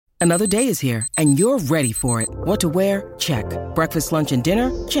Another day is here, and you're ready for it. What to wear? Check. Breakfast, lunch, and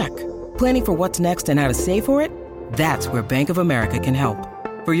dinner? Check. Planning for what's next and how to save for it? That's where Bank of America can help.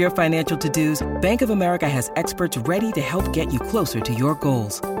 For your financial to-dos, Bank of America has experts ready to help get you closer to your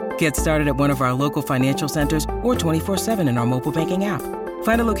goals. Get started at one of our local financial centers or 24/7 in our mobile banking app.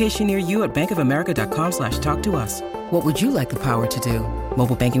 Find a location near you at bankofamerica.com/talktous. What would you like the power to do?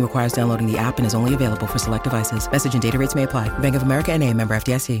 Mobile banking requires downloading the app and is only available for select devices. Message and data rates may apply. Bank of America N.A., member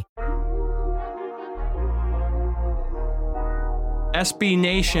FDIC. SB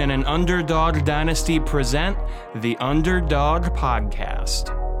Nation and Underdog Dynasty present the Underdog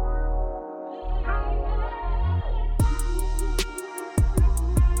Podcast.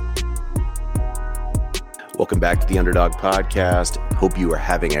 Welcome back to the Underdog Podcast. Hope you are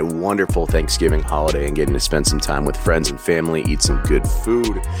having a wonderful Thanksgiving holiday and getting to spend some time with friends and family, eat some good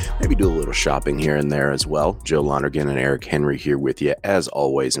food, maybe do a little shopping here and there as well. Joe Lonergan and Eric Henry here with you as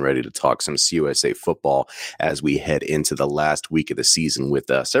always and ready to talk some CUSA football as we head into the last week of the season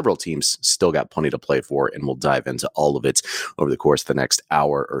with several teams still got plenty to play for, and we'll dive into all of it over the course of the next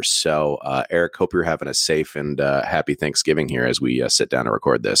hour or so. Eric, hope you're having a safe and happy Thanksgiving here as we sit down and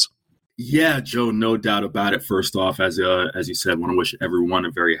record this. Yeah, Joe, no doubt about it. First off, as you said, want to wish everyone a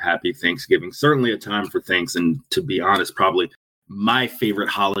very happy Thanksgiving. Certainly a time for thanks, and to be honest, probably my favorite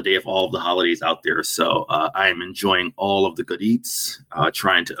holiday of all of the holidays out there. So I am enjoying all of the good eats,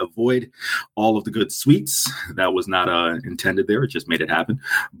 trying to avoid all of the good sweets. That was not intended there. It just made it happen.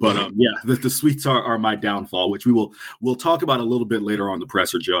 But yeah, the sweets are my downfall, which we'll talk about a little bit later on the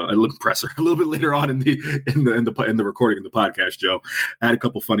presser, Joe. A little bit later on in the recording of the podcast, Joe. I had a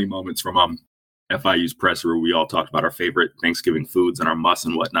couple funny moments from FIU's presser where we all talked about our favorite Thanksgiving foods and our musts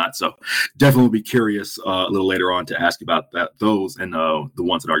and whatnot. So definitely be curious a little later on to ask about those and the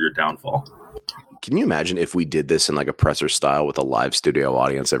ones that are your downfall. Can you imagine if we did this in like a presser style with a live studio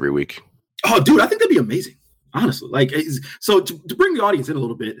audience every week? Oh, dude, I think that'd be amazing. Honestly, so to bring the audience in a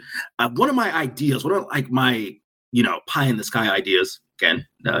little bit, one of my ideas, my pie in the sky ideas, again,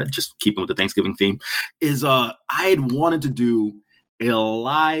 just keeping with the Thanksgiving theme, is I had wanted to do a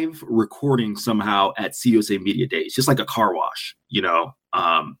live recording somehow at CUSA Media Days, just like a car wash.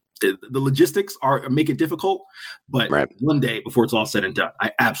 The logistics make it difficult, but right. One day before it's all said and done,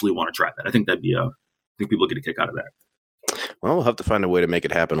 I absolutely want to try that. I think that'd be I think people get a kick out of that. Well, we'll have to find a way to make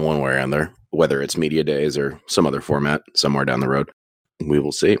it happen one way or another, whether it's Media Days or some other format somewhere down the road. We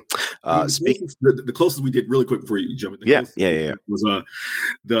will see. The closest we did, really quick before you jump in. Was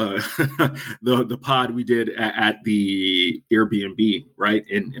the pod we did at the Airbnb, right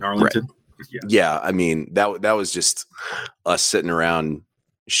in Arlington. Right. Yeah, I mean that was just us sitting around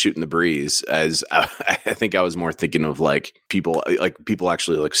shooting the breeze. As I think I was more thinking of people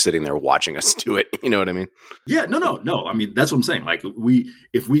actually sitting there watching us do it. You know what I mean? Yeah, no. I mean, that's what I'm saying. That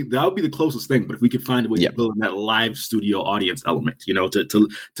would be the closest thing. But if we could find a way to build in that live studio audience element,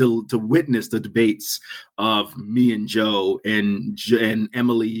 to witness the debates of me and Joe and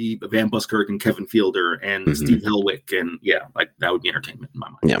Emily Van Buskirk and Kevin Fielder and Steve Helwick, and that would be entertainment in my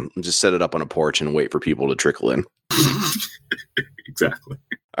mind. Yeah, just set it up on a porch and wait for people to trickle in. Exactly.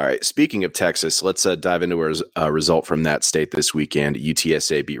 All right. Speaking of Texas, let's dive into a result from that state this weekend.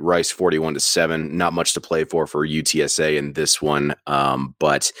 UTSA beat Rice 41-7. Not much to play for UTSA in this one,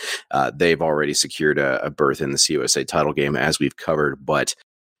 but they've already secured a berth in the CUSA title game, as we've covered. But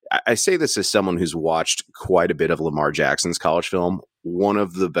I say this as someone who's watched quite a bit of Lamar Jackson's college film. One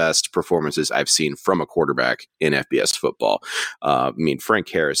of the best performances I've seen from a quarterback in FBS football. Frank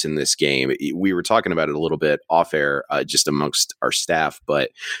Harris in this game, we were talking about it a little bit off air, just amongst our staff, but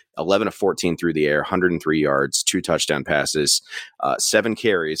 11 of 14 through the air, 103 yards, 2 touchdown passes, 7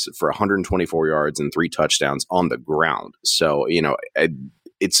 carries for 124 yards and 3 touchdowns on the ground. So,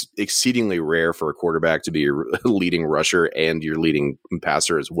 it's exceedingly rare for a quarterback to be your leading rusher and your leading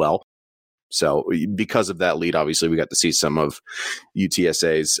passer as well. So because of that lead, obviously, we got to see some of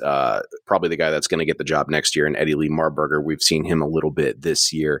UTSA's, probably the guy that's going to get the job next year, and Eddie Lee Marburger. We've seen him a little bit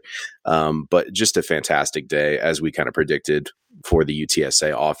this year, but just a fantastic day, as we kind of predicted, for the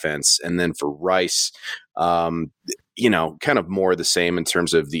UTSA offense. And then for Rice, kind of more of the same in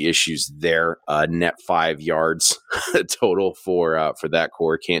terms of the issues there. Net 5 yards total for that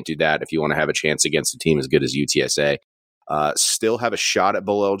core. Can't do that if you want to have a chance against a team as good as UTSA. Still have a shot at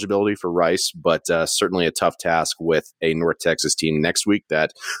bowl eligibility for Rice, but certainly a tough task with a North Texas team next week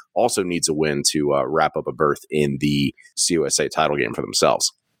that also needs a win to wrap up a berth in the CUSA title game for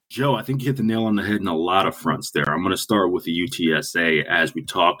themselves. Joe, I think you hit the nail on the head in a lot of fronts there. I'm going to start with the UTSA, as we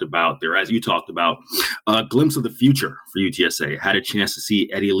talked about there, as you talked about, a glimpse of the future for UTSA. Had a chance to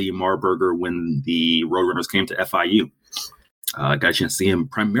see Eddie Lee Marburger when the Roadrunners came to FIU. Got a chance to see him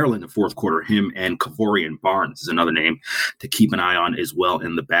primarily in the fourth quarter. Him and Kavorian Barnes is another name to keep an eye on as well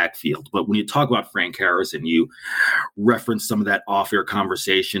in the backfield. But when you talk about Frank Harris and you reference some of that off-air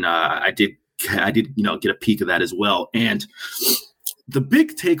conversation, I did get a peek of that as well. And the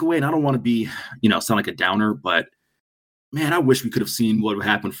big takeaway, and I don't want to be, sound like a downer, but man, I wish we could have seen what would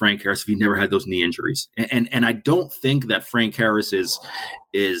happen to Frank Harris if he never had those knee injuries. And I don't think that Frank Harris is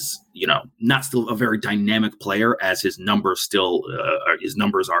not still a very dynamic player, as his numbers still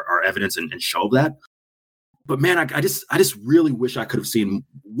are evidence and show that. But man, I just really wish I could have seen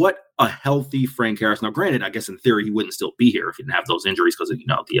what a healthy Frank Harris. Now, granted, I guess in theory he wouldn't still be here if he didn't have those injuries because of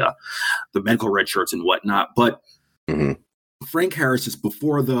the medical red shirts and whatnot. But Frank Harris is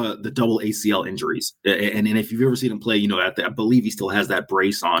before the double ACL injuries. And if you've ever seen him play, I believe he still has that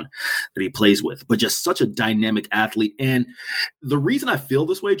brace on that he plays with, but just such a dynamic athlete. And the reason I feel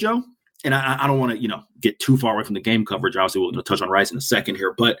this way, Joe, and I don't want to, get too far away from the game coverage. Obviously, we'll touch on Rice in a second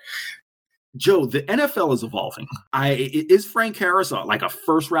here, but Joe, the NFL is evolving. Is Frank Harris like a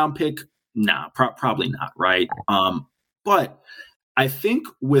first round pick? Nah, probably not. Right. But I think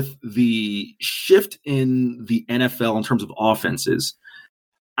with the shift in the NFL in terms of offenses,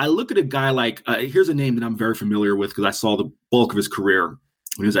 I look at a guy like, here's a name that I'm very familiar with because I saw the bulk of his career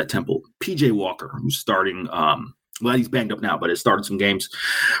when he was at Temple, PJ Walker, who's starting, he's banged up now, but has started some games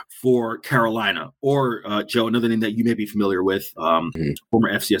for Carolina. Or, Joe, another name that you may be familiar with,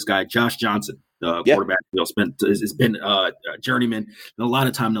 former FCS guy, Josh Johnson. Quarterback has been a journeyman and a lot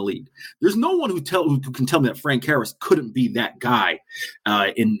of time in the league. There's no one who can tell me that Frank Harris couldn't be that guy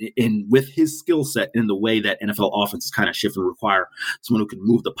in with his skill set in the way that NFL offenses kind of shift and require someone who can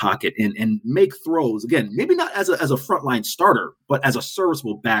move the pocket and make throws. Again, maybe not as a frontline starter, but as a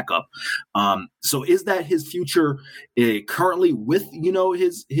serviceable backup. So is that his future currently with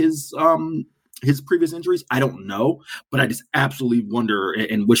his previous injuries? I don't know, but I just absolutely wonder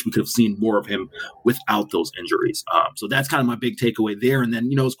and wish we could have seen more of him without those injuries. So that's kind of my big takeaway there. And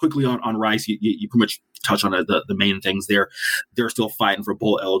then, as quickly on Rice, you pretty much touch on the main things there. They're still fighting for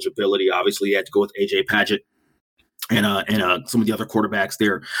bowl eligibility. Obviously, you had to go with A.J. Padgett. And some of the other quarterbacks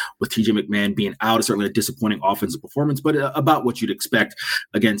there with TJ McMahon being out is certainly a disappointing offensive performance, but about what you'd expect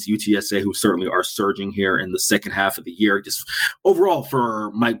against UTSA, who certainly are surging here in the second half of the year. Just overall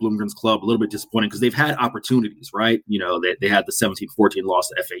for Mike Bloomgren's club, a little bit disappointing because they've had opportunities, right? They had the 17-14 loss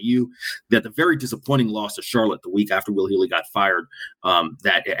to FAU. They had the very disappointing loss to Charlotte the week after Will Healy got fired.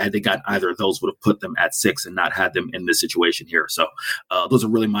 That had they gotten either of those would have put them at 6 and not had them in this situation here. So those are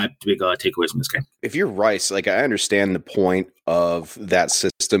really my big takeaways from this game. If you're Rice, I understand the point of that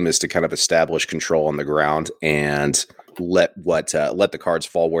system is to kind of establish control on the ground and let the cards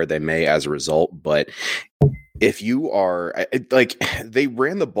fall where they may as a result. But if you are they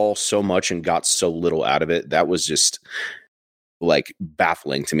ran the ball so much and got so little out of it, that was just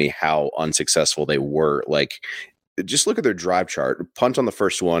baffling to me how unsuccessful they were. Just look at their drive chart. Punt on the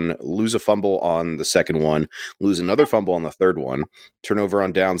first one, lose a fumble on the second one, lose another fumble on the third one, turnover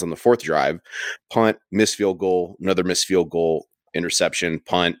on downs on the fourth drive, punt, missed field goal, another missed field goal, interception,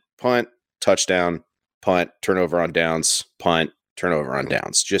 punt, touchdown, punt, turnover on downs, punt, turnover on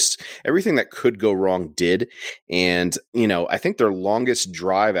downs. Just everything that could go wrong did. And, I think their longest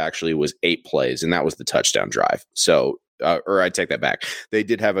drive actually was 8 plays, and that was the touchdown drive. So, or I take that back. They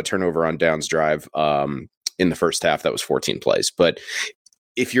did have a turnover on downs drive, in the first half, that was 14 plays. But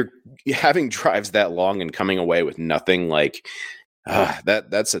if you're having drives that long and coming away with nothing,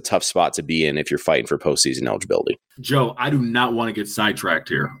 that's a tough spot to be in if you're fighting for postseason eligibility. Joe, I do not want to get sidetracked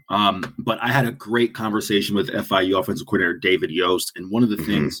here, but I had a great conversation with FIU offensive coordinator David Yost, and one of the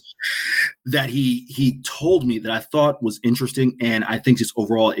things that he told me that I thought was interesting, and I think just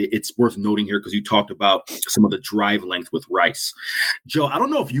overall it's worth noting here because you talked about some of the drive length with Rice. Joe, I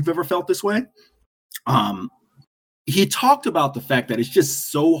don't know if you've ever felt this way. He talked about the fact that it's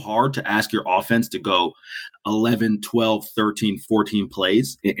just so hard to ask your offense to go 11, 12, 13, 14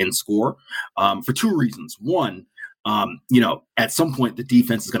 plays and score for 2 reasons. One, at some point the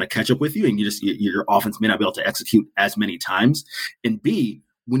defense is going to catch up with you and your offense may not be able to execute as many times. And B,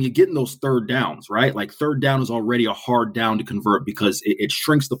 when you get in those third downs, right? Third down is already a hard down to convert because it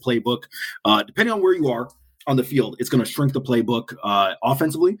shrinks the playbook. Depending on where you are on the field, it's going to shrink the playbook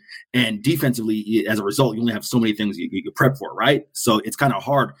offensively and defensively. As a result, you only have so many things you prep for, right? So it's kind of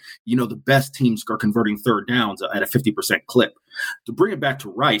hard. The best teams are converting third downs at a 50% clip. To bring it back to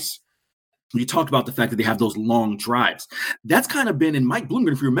Rice, you talked about the fact that they have those long drives. That's kind of been, and Mike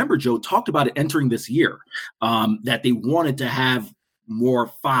Bloomgren, if you remember, Joe, talked about it entering this year, that they wanted to have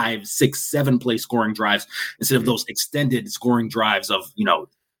more 5, 6, 7 play scoring drives instead of those extended scoring drives of,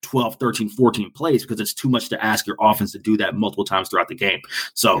 12, 13, 14 plays because it's too much to ask your offense to do that multiple times throughout the game.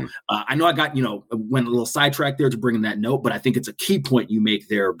 So I know I got, went a little sidetracked there to bring in that note, but I think it's a key point you make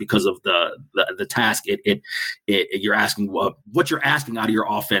there because of the task you're asking, what you're asking out of your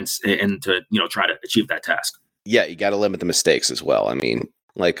offense and to, try to achieve that task. Yeah, you got to limit the mistakes as well. I mean,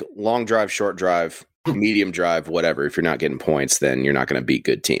 like long drive, short drive, medium drive, whatever. If you're not getting points, then you're not going to beat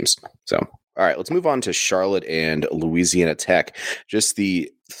good teams. So, all right, let's move on to Charlotte and Louisiana Tech. Just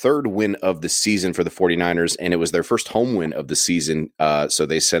the third win of the season for the 49ers, and it was their first home win of the season. So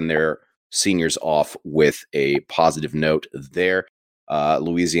they send their seniors off with a positive note there.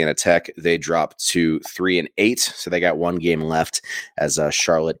 Louisiana Tech, they dropped to 3-8, so they got one game left as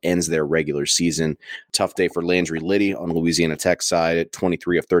Charlotte ends their regular season. Tough day for Landry Liddy on Louisiana Tech side,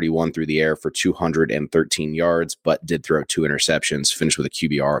 23 of 31 through the air for 213 yards, but did throw 2 interceptions, finished with a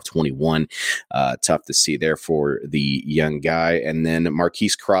QBR of 21. Tough to see there for the young guy. And then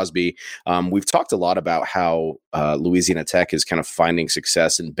Marquise Crosby, we've talked a lot about how Louisiana Tech is kind of finding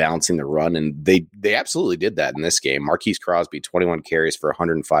success in balancing the run, and they absolutely did that in this game. Marquise Crosby, 21 carries for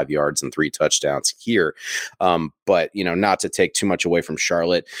 105 yards and 3 touchdowns here. But, not to take too much away from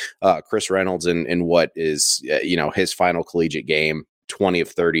Charlotte, Chris Reynolds in what is, his final collegiate game, 20 of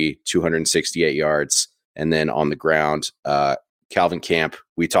 30, 268 yards. And then on the ground, Calvin Camp,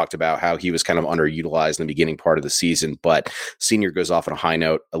 we talked about how he was kind of underutilized in the beginning part of the season, but senior goes off on a high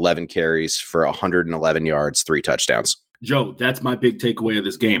note, 11 carries for 111 yards, 3 touchdowns. Joe, that's my big takeaway of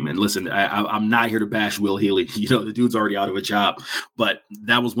this game. And listen, I'm not here to bash Will Healy. The dude's already out of a job. But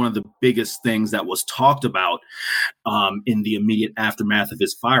that was one of the biggest things that was talked about in the immediate aftermath of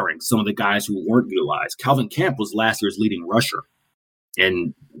his firing. Some of the guys who weren't utilized. Calvin Camp was last year's leading rusher.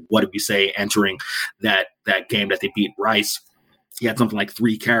 And what did we say entering that game that they beat Rice? He had something like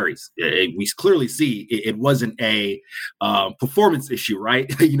 3 carries. We clearly see it wasn't a performance issue,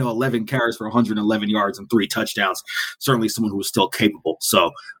 right? 11 carries for 111 yards and 3 touchdowns. Certainly someone who was still capable.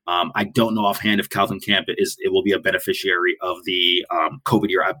 So I don't know offhand if Calvin Camp will be a beneficiary of the COVID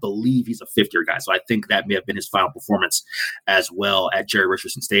year. I believe he's a 5th-year guy. So I think that may have been his final performance as well at Jerry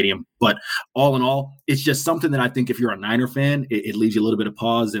Richardson Stadium. But all in all, it's just something that I think if you're a Niner fan, it leaves you a little bit of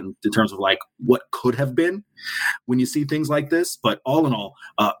pause in terms of like what could have been when you see things like this. But all in all,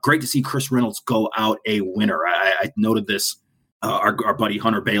 great to see Chris Reynolds go out a winner. I noted this. Our buddy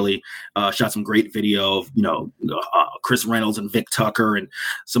Hunter Bailey shot some great video of Chris Reynolds and Vic Tucker and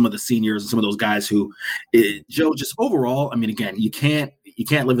some of the seniors and some of those guys who Joe, just overall, I mean, again, you can't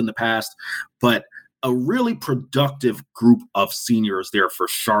live in the past, but a really productive group of seniors there for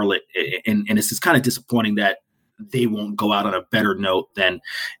Charlotte, and it's just kind of disappointing that they won't go out on a better note than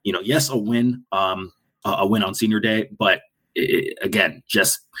yes, a win on senior day, but again,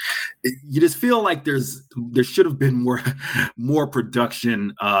 you just feel like there should have been more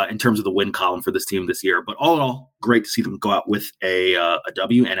production in terms of the win column for this team this year. But all in all, great to see them go out with a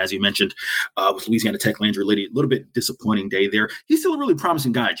W. And as you mentioned, with Louisiana Tech, Landry Liddy, a little bit disappointing day there. He's still a really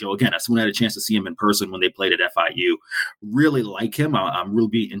promising guy, Joe. Again, as someone had a chance to see him in person when they played at FIU, really like him. I'm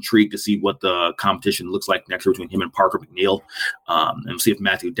really intrigued to see what the competition looks like next year between him and Parker McNeil, and see if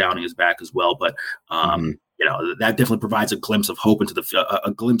Matthew Downing is back as well. But that definitely provides a glimpse of hope into the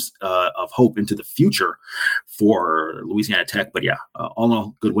future for Louisiana Tech. But yeah, all in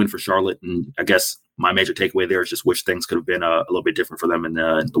all, good win for Charlotte. And I guess my major takeaway there is just wish things could have been a little bit different for them in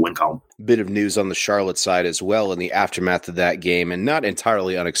the win column. Bit of news on the Charlotte side as well in the aftermath of that game, and not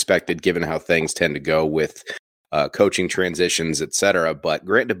entirely unexpected given how things tend to go with coaching transitions, etc. But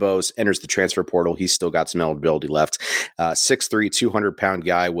Grant DuBose enters the transfer portal. He's still got some eligibility left. 6'3", 200-pound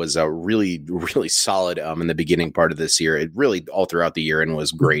guy, was really, really solid in the beginning part of this year. It really all throughout the year, and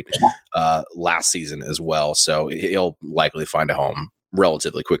was great last season as well. So he'll likely find a home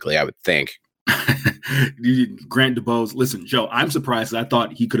relatively quickly, I would think. Grant DuBose, listen, Joe, I'm surprised. I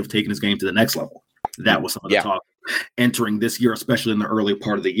thought he could have taken his game to the next level. That was some of the talk entering this year, especially in the early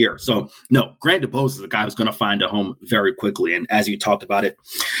part of the year. So, no, Grant DuBose is a guy who's going to find a home very quickly. And as you talked about it,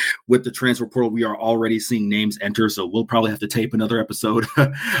 with the transfer portal, we are already seeing names enter. So we'll probably have to tape another episode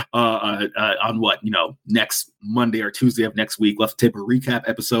on next Monday or Tuesday of next week. We'll have to tape a recap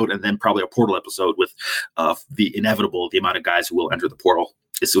episode and then probably a portal episode with the amount of guys who will enter the portal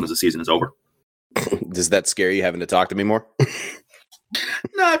as soon as the season is over. Does that scare you, having to talk to me more?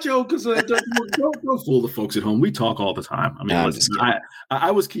 Nah, Joe, because don't fool the folks at home. We talk all the time. I mean,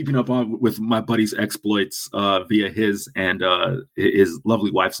 I was keeping up with my buddy's exploits via his and his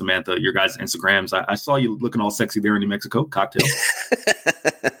lovely wife, Samantha, your guys' Instagrams. I saw you looking all sexy there in New Mexico. Cocktail.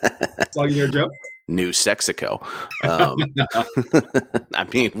 Saw you there, Joe. New Sexico. I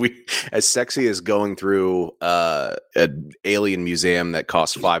mean, we as sexy as going through an alien museum that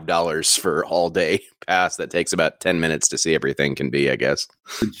costs $5 for all day pass that takes about 10 minutes to see everything can be, I guess.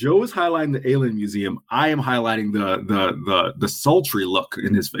 Joe is highlighting the alien museum. I am highlighting the sultry look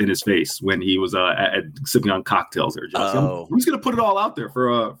in his face when he was sipping on cocktails there, Joe. So I'm just gonna put it all out there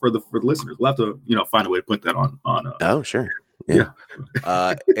for the listeners. We'll have to find a way to put that on. Oh, sure. Yeah.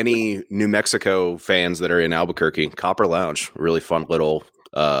 Any New Mexico fans that are in Albuquerque, Copper Lounge, really fun little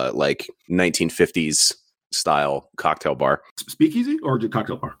like 1950s style cocktail bar. Speakeasy or just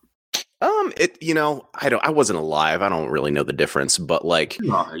cocktail bar? I wasn't alive. I don't really know the difference, but like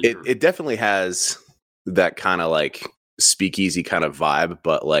it definitely has that kind of like speakeasy kind of vibe,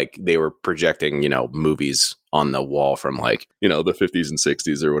 but like they were projecting, movies on the wall from like, the 50s and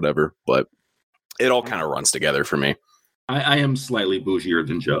 60s or whatever, but it all kind of runs together for me. I am slightly bougier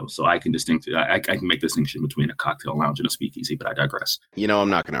than Joe, so I can I can make distinction between a cocktail lounge and a speakeasy, but I digress. I'm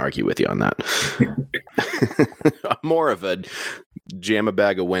not going to argue with you on that. I'm more of a jam a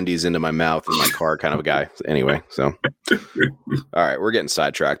bag of Wendy's into my mouth in my car kind of a guy. Anyway, so all right, we're getting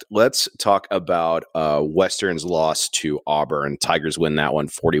sidetracked. Let's talk about Western's loss to Auburn. Tigers win that one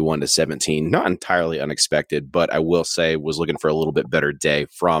 41-17. Not entirely unexpected, but I will say was looking for a little bit better day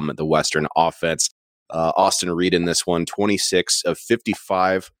from the Western offense. Austin Reed in this one, 26 of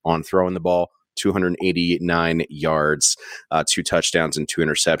 55 on throwing the ball, 289 yards, 2 touchdowns and 2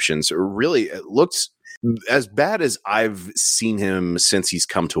 interceptions. Really, it looked as bad as I've seen him since he's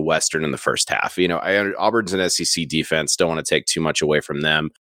come to Western in the first half. Auburn's an SEC defense. Don't want to take too much away from them.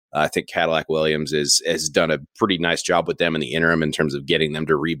 I think Cadillac Williams has done a pretty nice job with them in the interim in terms of getting them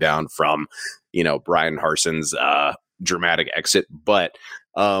to rebound from, Brian Harson's dramatic exit. But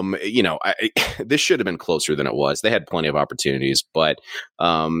this should have been closer than it was. They had plenty of opportunities, but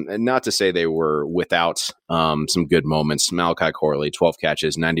not to say they were without some good moments. Malachi Corley, 12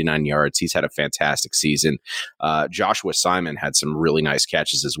 catches, 99 yards. He's had a fantastic season. Joshua Simon had some really nice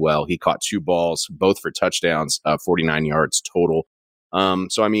catches as well. He caught 2 balls, both for touchdowns, 49 yards total.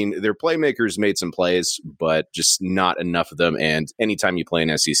 So, I mean, their playmakers made some plays, but just not enough of them. And anytime you play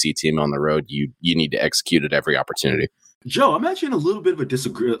an SEC team on the road, you need to execute at every opportunity. Joe, I'm actually in a little bit of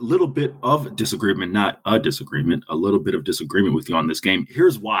disagreement with you on this game.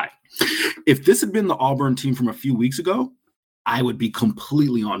 Here's why. If this had been the Auburn team from a few weeks ago, I would be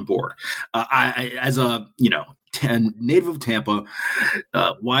completely on board. As a native of Tampa,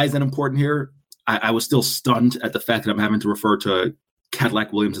 why is that important here? I was still stunned at the fact that I'm having to refer to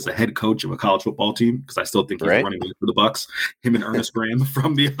Cadillac Williams as a head coach of a college football team because I still think he's running for the Bucks. Him and Ernest Graham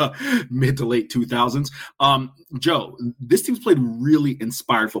from the mid to late 2000s. Joe, this team's played really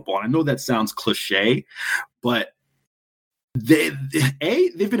inspired football. And I know that sounds cliche, but they've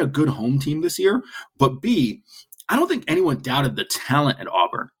been a good home team this year. But B, I don't think anyone doubted the talent at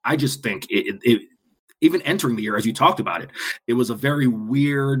Auburn. I just think it even entering the year, as you talked about it was a very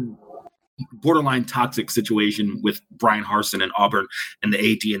weird, borderline toxic situation with Brian Harsin and Auburn and the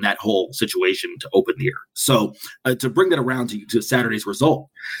AD and that whole situation to open the year. So to bring that around to Saturday's result,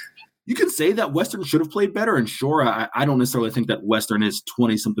 you can say that Western should have played better. And sure, I don't necessarily think that Western is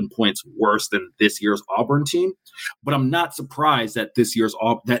 20-something points worse than this year's Auburn team, but I'm not surprised that this year's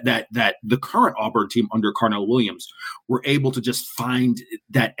that the current Auburn team under Carnell Williams were able to just find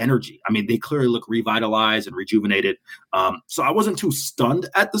that energy. I mean, they clearly look revitalized and rejuvenated. So I wasn't too stunned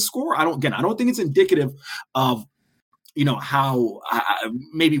at the score. I don't think it's indicative of how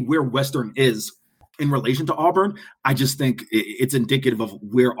maybe where Western is in relation to Auburn. I just think it's indicative of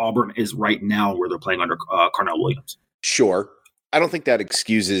where Auburn is right now, where they're playing under Carnell Williams. Sure. I don't think that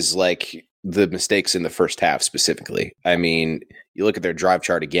excuses like the mistakes in the first half specifically. I mean, you look at their drive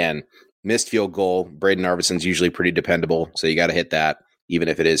chart again, missed field goal. Braden Arvison's usually pretty dependable, so you got to hit that, even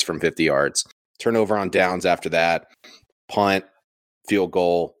if it is from 50 yards. Turnover on downs after that, punt, field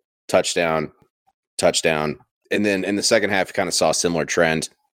goal, touchdown. And then in the second half, you kind of saw a similar trend.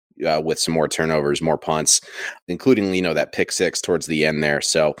 With some more turnovers, more punts, including, that pick 6 towards the end there.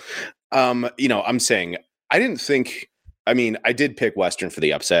 So, I'm saying I did pick Western for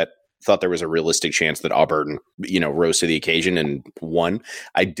the upset. Thought there was a realistic chance that Auburn, rose to the occasion and won.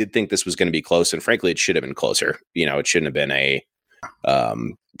 I did think this was going to be close. And frankly, it should have been closer. It shouldn't have been a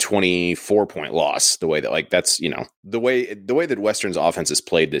 24-point loss the way that that's, the way that Western's offense has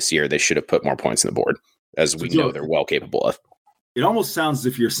played this year, they should have put more points on the board, as we know they're well capable of. It almost sounds as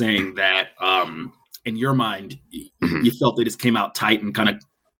if you're saying that in your mind, you felt they just came out tight and kind of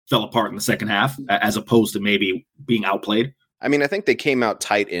fell apart in the second half, as opposed to maybe being outplayed. I mean, I think they came out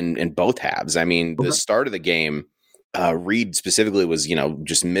tight in both halves. I mean, the start of the game, Reed specifically was,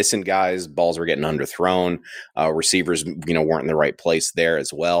 just missing guys. Balls were getting underthrown. Receivers, weren't in the right place there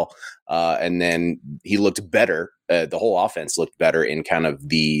as well. And then he looked better. The whole offense looked better in kind of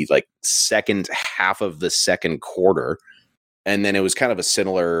the second half of the second quarter. And then it was kind of a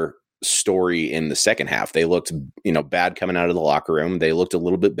similar story in the second half. They looked, bad coming out of the locker room. They looked a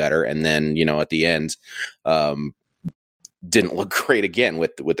little bit better. And then, at the end, didn't look great again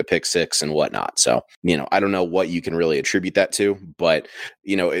with the pick six and whatnot. So, I don't know what you can really attribute that to, but,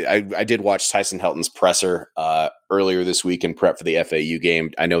 I did watch Tyson Helton's presser earlier this week in prep for the FAU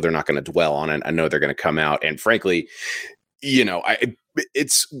game. I know they're not going to dwell on it. I know they're going to come out. And frankly,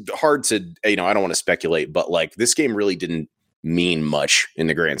 it's hard to, I don't want to speculate, but this game really didn't mean much in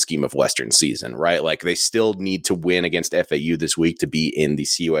the grand scheme of Western season, right? They still need to win against FAU this week to be in the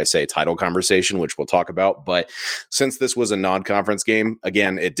CUSA title conversation, which we'll talk about. But since this was a non-conference game,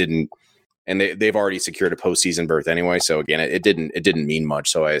 again, it didn't, and they've already secured a postseason berth anyway. So again, it didn't mean much.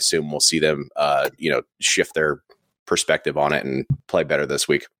 So I assume we'll see them, shift their perspective on it and play better this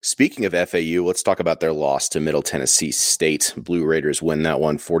week. Speaking of FAU, let's talk about their loss to Middle Tennessee State. Blue Raiders win that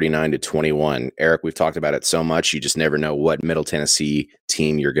one 49-21. Eric, we've talked about it so much, you just never know what Middle Tennessee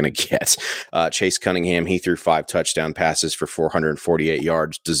team you're going to get. Chase Cunningham, he threw 5 touchdown passes for 448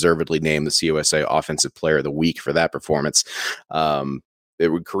 yards, deservedly named the CUSA Offensive Player of the Week for that performance. It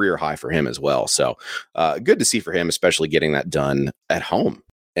was career high for him as well. So good to see for him, especially getting that done at home.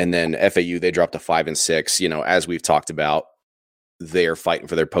 And then FAU, they dropped to 5-6. As we've talked about, they're fighting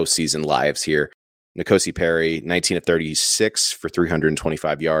for their postseason lives here. N'Kosi Perry, 19 of 36 for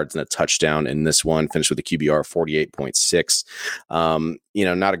 325 yards and a touchdown in this one. Finished with a QBR of 48.6.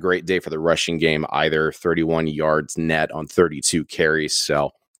 Not a great day for the rushing game either. 31 yards net on 32 carries.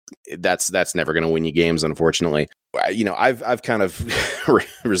 So that's never going to win you games, unfortunately. I've kind of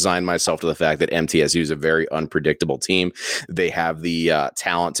resigned myself to the fact that MTSU is a very unpredictable team. They have the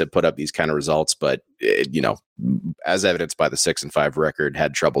talent to put up these kind of results, but as evidenced by the 6-5 record,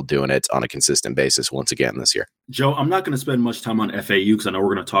 had trouble doing it on a consistent basis once again this year. Joe, I'm not going to spend much time on FAU because I know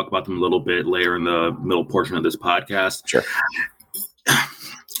we're going to talk about them a little bit later in the middle portion of this podcast. Sure.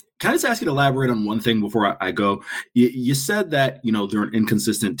 Can I just ask you to elaborate on one thing before I go? You said that, they're an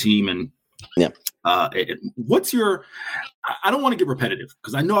inconsistent team and yeah. What's your – I don't want to get repetitive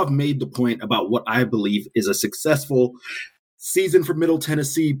because I know I've made the point about what I believe is a successful season for Middle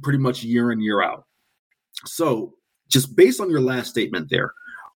Tennessee pretty much year in, year out. So just based on your last statement there,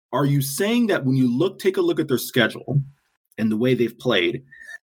 are you saying that when you take a look at their schedule and the way they've played,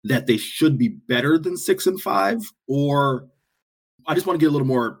 that they should be better than 6-5? Or I just want to get a little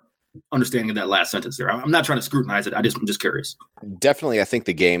more understanding of that last sentence there. I'm not trying to scrutinize it. I'm just curious. Definitely. I think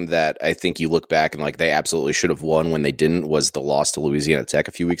the game that I think you look back and they absolutely should have won when they didn't was the loss to Louisiana Tech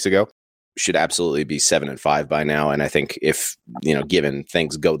a few weeks ago. Should absolutely be 7-5 by now. And I think if, given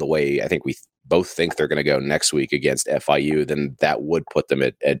things go the way I think we both think they're going to go next week against FIU, then that would put them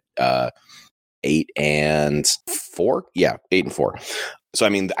at 8-4. Yeah, 8-4. So,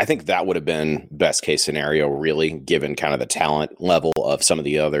 I think that would have been best case scenario, really, given kind of the talent level of some of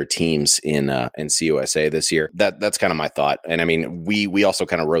the other teams in CUSA this year. That's kind of my thought. And we also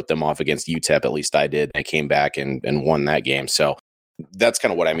kind of wrote them off against UTEP. At least I did. I came back and won that game. So that's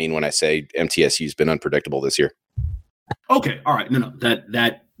kind of what I mean when I say MTSU's been unpredictable this year. Okay. All right. No,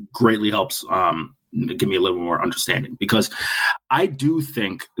 that greatly helps give me a little more understanding, because I do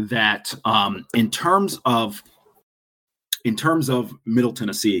think that in terms of Middle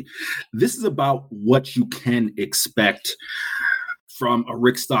Tennessee, this is about what you can expect from a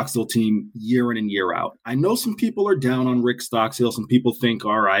Rick Stockstill team year in and year out. I know some people are down on Rick Stockstill. Some people think,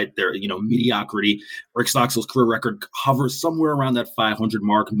 all right, they're, mediocrity. Rick Stockstill's career record hovers somewhere around that 500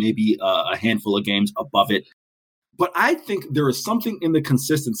 mark, maybe a handful of games above it. But I think there is something in the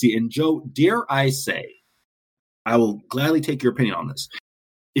consistency. And Joe, dare I say, I will gladly take your opinion on this.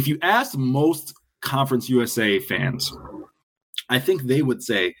 If you ask most Conference USA fans, I think they would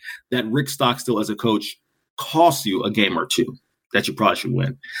say that Rick Stockstill as a coach costs you a game or two that you probably should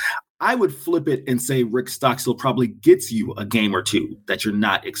win. I would flip it and say Rick Stockstill probably gets you a game or two that you're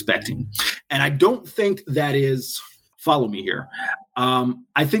not expecting. And I don't think that is, follow me here.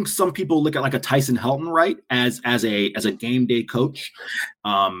 I think some people look at a Tyson Helton, right, as a game day coach,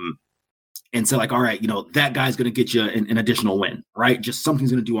 and say all right, that guy's going to get you an additional win, right? Just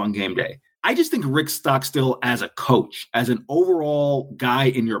something's going to do on game day. I just think Rick Stockstill as a coach, as an overall guy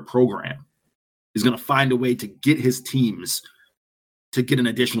in your program, is going to find a way to get his teams to get an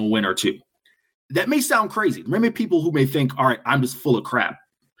additional win or two. That may sound crazy. There may be people who may think, all right, I'm just full of crap.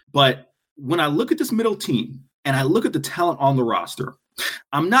 But when I look at this middle team and I look at the talent on the roster,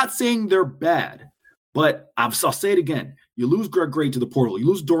 I'm not saying they're bad, But I'll say it again. You lose Greg Gray to the portal. You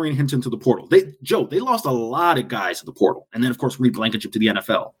lose Dorian Hinton to the portal. They lost a lot of guys to the portal. And then, of course, Reed Blankenship to the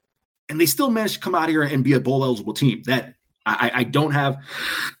NFL. And they still managed to come out here and be a bowl-eligible team. That I don't have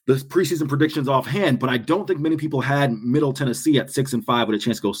the preseason predictions offhand, but I don't think many people had Middle Tennessee at 6-5 with a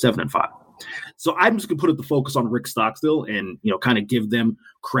chance to go 7-5. So I'm just going to put the focus on Rick Stockstill and, kind of give them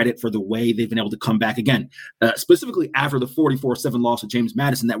credit for the way they've been able to come back again, specifically after the 44-7 loss to James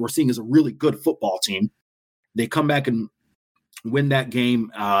Madison that we're seeing as a really good football team. They come back and win that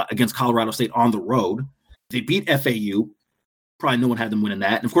game against Colorado State on the road. They beat FAU. Probably no one had them winning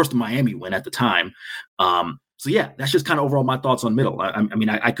that. And, of course, the Miami win at the time. So, yeah, that's just kind of overall my thoughts on Middle. I mean,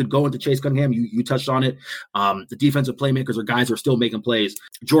 I could go into Chase Cunningham. You touched on it. The defensive playmakers are guys who are still making plays.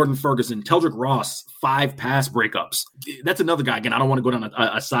 Jordan Ferguson, Teldrick Ross, 5 pass breakups. That's another guy. Again, I don't want to go down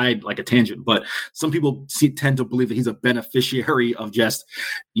a side like a tangent, but some people tend to believe that he's a beneficiary of just,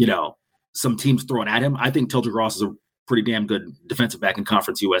 some teams throwing at him. I think Teldrick Ross is a pretty damn good defensive back in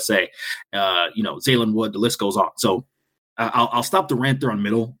Conference USA. Zaylen Wood, the list goes on. So I'll stop the rant there on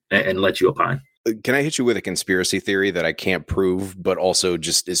Middle and let you opine. Can I hit you with a conspiracy theory that I can't prove, but also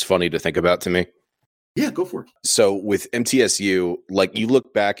just is funny to think about to me? Yeah, go for it. So with MTSU, like you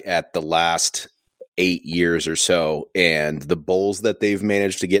look back at the last 8 years or so and the bowls that they've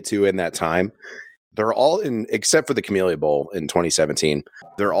managed to get to in that time, they're all in, except for the Camellia Bowl in 2017,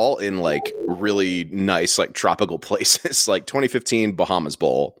 they're all in like really nice, like tropical places, like 2015 Bahamas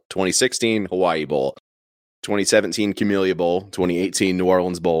Bowl, 2016 Hawaii Bowl, 2017 Camellia Bowl, 2018 New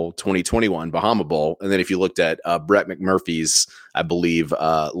Orleans Bowl, 2021 Bahama Bowl. And then if you looked at Brett McMurphy's, I believe,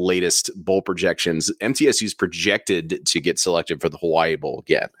 latest bowl projections, MTSU's projected to get selected for the Hawaii Bowl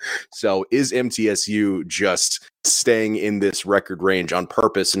again. So is MTSU just staying in this record range on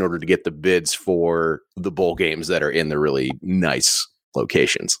purpose in order to get the bids for the bowl games that are in the really nice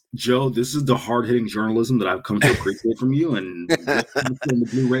locations? Joe, this is the hard-hitting journalism that I've come to appreciate from you, and the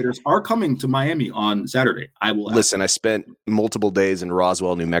Blue Raiders are coming to Miami on Saturday. I will listen. I spent multiple days in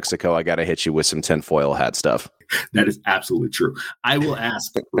Roswell, New Mexico. I got to hit you with some tinfoil hat stuff. That is absolutely true. I will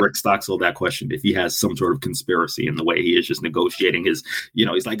ask Rick Stockstill that question if he has some sort of conspiracy in the way he is just negotiating his.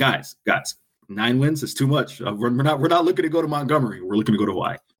 He's like, guys, 9 wins is too much. We're not looking to go to Montgomery. We're looking to go to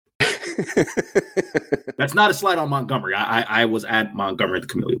Hawaii. That's not a slight on Montgomery. I was at Montgomery at the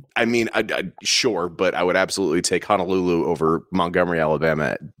Camellia. I mean, sure, but I would absolutely take Honolulu over Montgomery,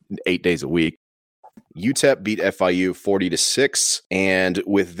 Alabama 8 days a week. UTEP beat FIU 40-6, and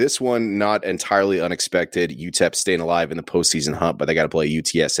with this one not entirely unexpected, UTEP staying alive in the postseason hunt, but they got to play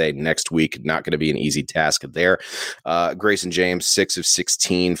UTSA next week. Not going to be an easy task there. Grayson James, 6 of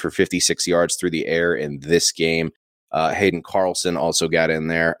 16 for 56 yards through the air in this game. Hayden Carlson also got in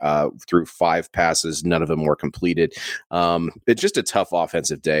there through 5 passes. None of them were completed. It's just a tough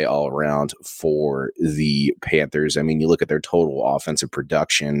offensive day all around for the Panthers. I mean, you look at their total offensive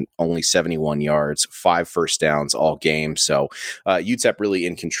production, only 71 yards, 5 first downs all game. So UTEP really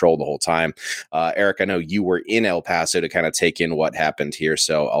in control the whole time. Eric, I know you were in El Paso to kind of take in what happened here,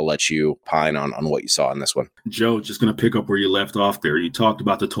 so I'll let you pine on what you saw in this one. Joe, just going to pick up where you left off there. You talked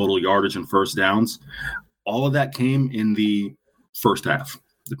about the total yardage and first downs. All of that came in the first half.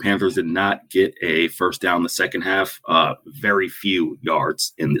 The Panthers did not get a first down in the second half. Very few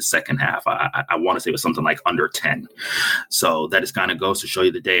yards in the second half. I want to say it was something like under 10. So that just kind of goes to show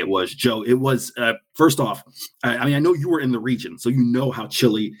you the day it was. Joe, it was, first off, I mean, I know you were in the region, so you know how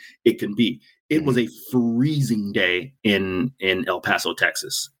chilly it can be. It was a freezing day in El Paso,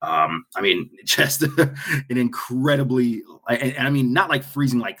 Texas. I mean, just an incredibly, and I mean, not like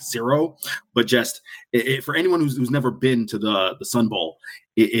freezing like zero, but just for anyone who's never been to the Sun Bowl,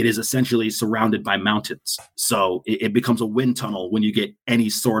 it is essentially surrounded by mountains. So it becomes a wind tunnel when you get any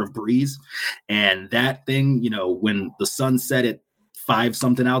sort of breeze. And that thing, when the sun set at 5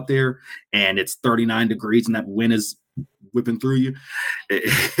 something out there and it's 39 degrees and that wind is whipping through you,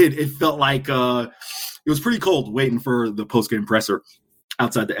 it felt like it was pretty cold waiting for the post-game presser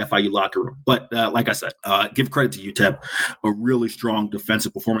outside the FIU locker room. But like I said, give credit to UTEP, a really strong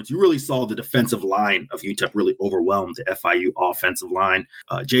defensive performance. You really saw the defensive line of UTEP really overwhelm the FIU offensive line.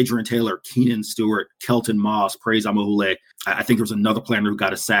 Jadrian Taylor, Keenan Stewart, Kelton Moss, Praise Amahule. I think there was another player who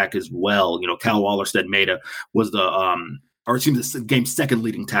got a sack as well. Cal Wallerstedt was the game's second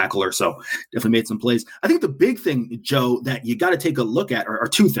leading tackler, so definitely made some plays. I think the big thing, Joe, that you got to take a look at are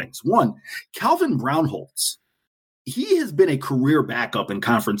 2 things. One, Calvin Brownholtz. He has been a career backup in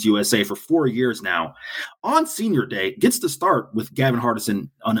Conference USA for 4 years now. On senior day, gets to start with Gavin Hardison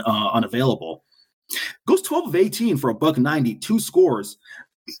unavailable. Goes 12 of 18 for $190, 2 scores.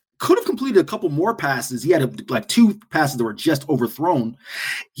 Could have completed a couple more passes. He had 2 passes that were just overthrown.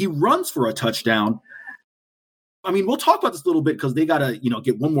 He runs for a touchdown. I mean, we'll talk about this a little bit because they got to,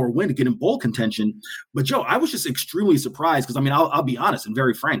 get one more win to get in bowl contention. But Joe, I was just extremely surprised because, I mean, I'll be honest and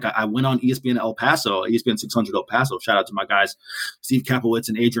very frank. I went on ESPN El Paso, ESPN 600 El Paso. Shout out to my guys, Steve Kapowitz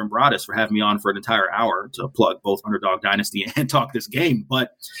and Adrian Broadus, for having me on for an entire hour to plug both Underdog Dynasty and talk this game.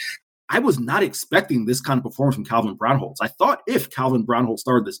 But I was not expecting this kind of performance from Calvin Brownholtz. I thought if Calvin Brownholtz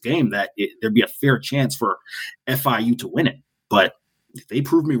started this game that there'd be a fair chance for FIU to win it. But they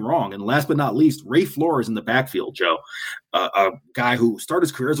proved me wrong. And last but not least, Ray Flores in the backfield, Joe, a guy who started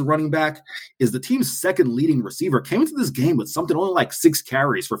his career as a running back, is the team's second leading receiver, came into this game with something only like 6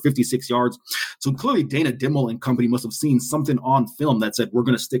 carries for 56 yards. So clearly Dana Dimmel and company must have seen something on film that said, we're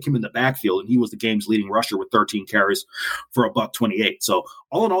going to stick him in the backfield. And he was the game's leading rusher with 13 carries for $128. So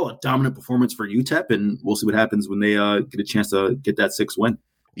all in all, a dominant performance for UTEP. And we'll see what happens when they get a chance to get that 6th win.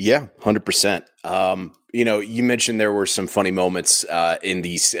 Yeah, 100%. You mentioned there were some funny moments in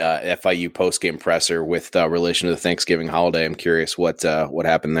the FIU postgame presser with relation to the Thanksgiving holiday. I'm curious what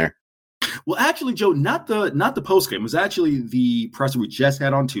happened there. Well, actually, Joe, not the post game. It was actually the presser we just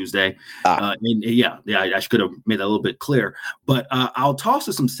had on Tuesday. I could have made that a little bit clear. But I'll toss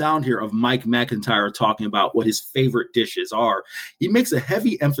to some sound here of Mike McIntyre talking about what his favorite dishes are. He makes a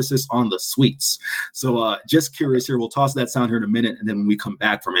heavy emphasis on the sweets. So just curious here. We'll toss that sound here in a minute, and then when we come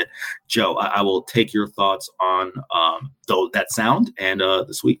back from it, Joe, I will take your thoughts on that sound and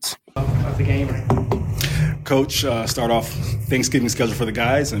the sweets of the game. Coach, start off Thanksgiving schedule for the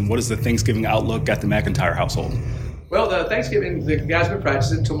guys, and what is the Thanksgiving outlook at the McIntyre household? Well, the Thanksgiving, the guys have been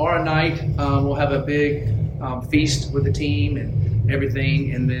practicing. Tomorrow night, we'll have a big feast with the team and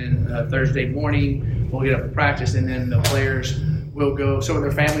everything, and then Thursday morning, we'll get up and practice, and then the players will go. Some of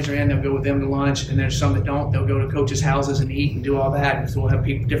their families are in, they'll go with them to lunch, and there's some that don't. They'll go to coaches' houses and eat and do all that, and so we'll have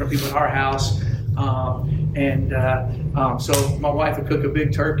different people at our house. So my wife will cook a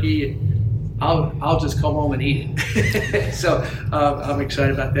big turkey, and I'll just come home and eat it. So I'm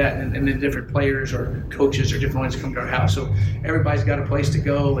excited about that. And then different players or coaches or different ones come to our house. So everybody's got a place to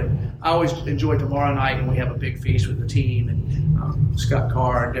go. And I always enjoy tomorrow night when we have a big feast with the team. And Scott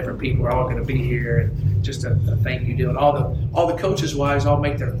Carr and different people are all going to be here. And just a thank you deal. And all the coaches' wives all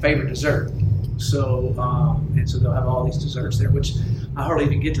make their favorite dessert. So so they'll have all these desserts there, which I hardly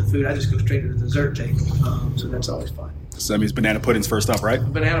even get to food. I just go straight to the dessert table. So that's always fun. So that means banana pudding's first up, right?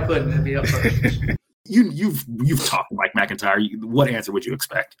 Banana pudding, that'd be up first. You've talked to Mike McIntyre. What answer would you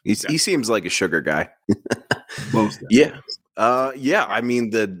expect? He seems like a sugar guy. Most yeah. I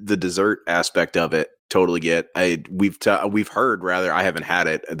mean the dessert aspect of it, totally get. We've heard, rather, I haven't had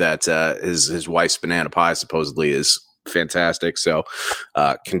it, that his wife's banana pie supposedly is fantastic. So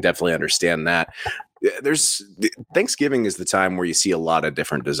can definitely understand that. Thanksgiving is the time where you see a lot of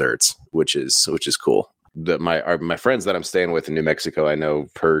different desserts, which is cool. My friends that I'm staying with in New Mexico, I know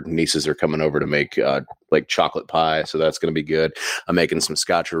her nieces are coming over to make like chocolate pie, so that's going to be good. I'm making some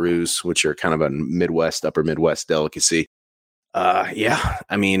scotcheroos, which are kind of a upper Midwest delicacy.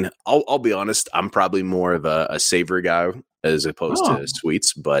 I mean, I'll be honest, I'm probably more of a savory guy as opposed to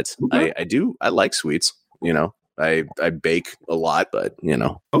sweets, but okay. I like sweets. I bake a lot, but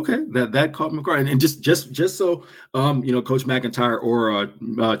Okay, that caught me. And just so Coach McIntyre or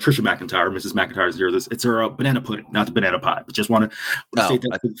Trisha McIntyre, Mrs. McIntyre is here. It's her banana pudding, not the banana pie. But just want to state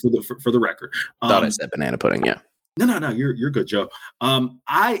that for the record. Thought I said banana pudding. Yeah. No, you're good, Joe.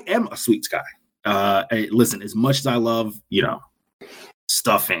 I am a sweets guy. Listen, as much as I love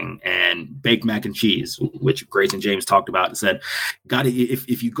stuffing and baked mac and cheese, which Grace and James talked about and said,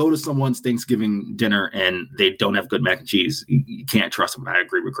 if you go to someone's Thanksgiving dinner and they don't have good mac and cheese, you can't trust them. I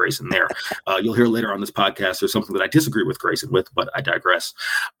agree with Grayson there. You'll hear later on this podcast there's something that I disagree with Grayson with, but I digress.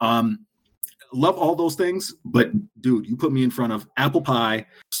 Love all those things, but dude, you put me in front of apple pie,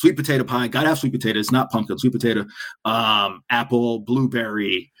 sweet potato pie, gotta have sweet potatoes, not pumpkin, sweet potato, apple,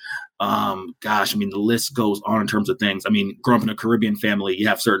 blueberry. I mean, the list goes on in terms of things. I mean, growing up in a Caribbean family, you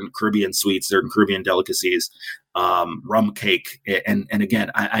have certain Caribbean sweets, certain Caribbean delicacies, rum cake. And again,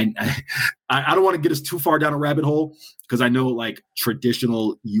 I don't want to get us too far down a rabbit hole because I know like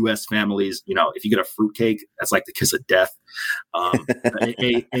traditional U.S. families, if you get a fruit cake, that's like the kiss of death.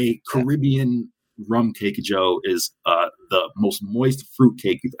 A Caribbean rum cake, Joe, is the most moist fruit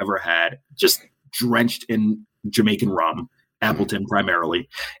cake you've ever had, just drenched in Jamaican rum. Appleton primarily,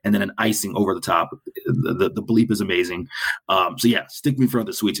 and then an icing over the top. The bleep is amazing. So yeah, stick me in front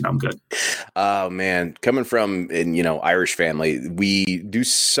of the sweets and I'm good. Oh man, coming from Irish family, we do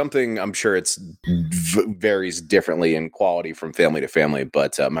something. I'm sure it's varies differently in quality from family to family,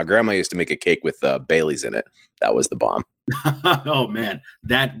 but my grandma used to make a cake with Bailey's in it. That was the bomb. Oh man,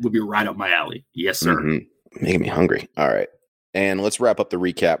 that would be right up my alley. Yes, sir. Mm-hmm. Making me hungry. All right. And let's wrap up the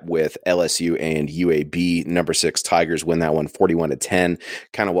recap with LSU and UAB. Number 6 Tigers win that one 41-10.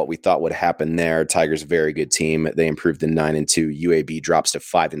 Kind of what we thought would happen there. Tigers, very good team. They improved to 9-2. UAB drops to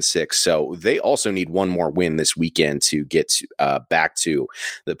 5-6. So they also need one more win this weekend to get back to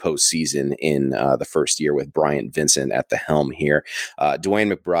the postseason in the first year with Bryant Vincent at the helm here.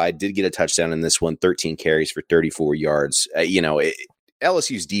 Dwayne McBride did get a touchdown in this one, 13 carries for 34 yards.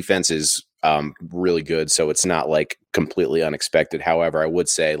 LSU's defense is really good, so it's not like completely unexpected. However, I would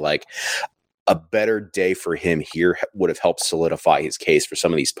say like a better day for him here would have helped solidify his case for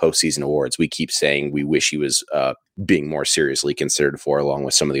some of these postseason awards. We keep saying we wish he was being more seriously considered for, along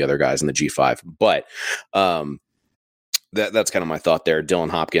with some of the other guys in the G5. But that's kind of my thought there. Dylan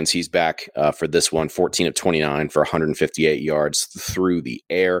Hopkins, he's back for this one, 14 of 29 for 158 yards through the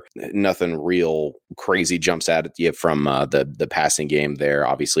air. Nothing real crazy jumps out at you from the passing game there.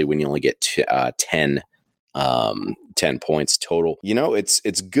 Obviously, when you only get 10 points total.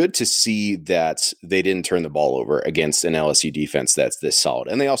 It's good to see that they didn't turn the ball over against an LSU defense that's this solid.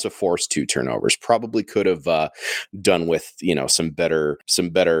 And they also forced 2 turnovers. Probably could have done with, some better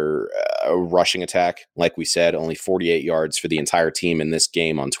rushing attack. Like we said, only 48 yards for the entire team in this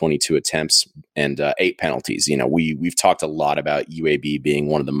game on 22 attempts and 8 penalties. We've talked a lot about UAB being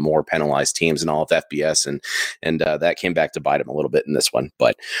one of the more penalized teams in all of FBS, and that came back to bite them a little bit in this one.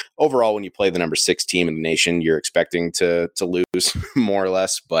 But overall, when you play the number 6 team in the nation, you're expecting to lose more or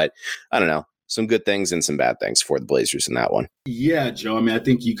less. But I don't know, some good things and some bad things for the Blazers in that one. Yeah, Joe. I mean, I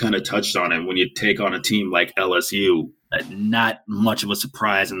think you kind of touched on it. When you take on a team like LSU, not much of a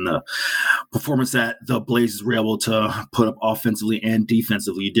surprise in the performance that the Blazers were able to put up offensively and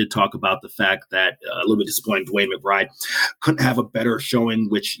defensively. You did talk about the fact that a little bit disappointing Dwayne McBride couldn't have a better showing,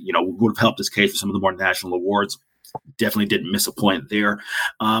 which, would have helped his case for some of the more national awards. Definitely didn't miss a point there.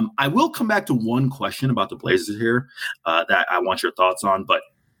 I will come back to one question about the Blazers here that I want your thoughts on, but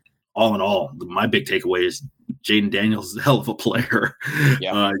all in all, my big takeaway is Jaden Daniels is a hell of a player.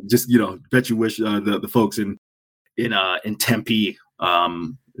 Yeah. Bet you wish the folks in Tempe.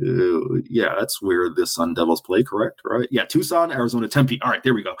 That's where the Sun Devils play, correct? Right? Yeah, Tucson, Arizona, Tempe. All right,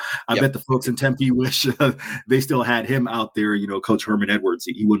 there we go. I bet the folks in Tempe wish they still had him out there. Coach Herman Edwards,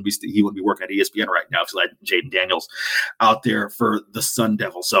 he wouldn't be working at ESPN right now if he had Jaden Daniels out there for the Sun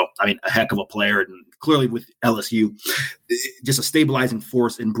Devils. So, I mean, a heck of a player, and clearly with LSU, just a stabilizing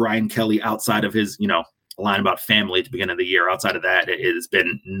force in Brian Kelly outside of his, line about family at the beginning of the year. Outside of that, it has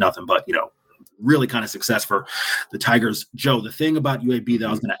been nothing but, really kind of success for the Tigers. Joe, the thing about UAB that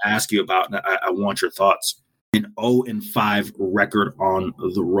I was going to ask you about, and I want your thoughts, an 0-5 record on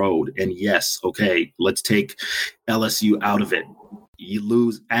the road. And yes, okay, let's take LSU out of it. You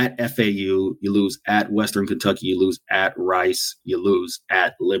lose at FAU, you lose at Western Kentucky, you lose at Rice, you lose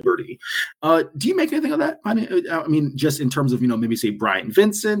at Liberty. Do you make anything of that? I mean, just in terms of, maybe say Bryant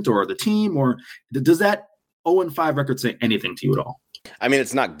Vincent or the team, or does that 0-5 record say anything to you at all? I mean,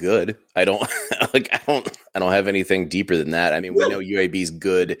 it's not good. I don't have anything deeper than that. I mean, we know UAB's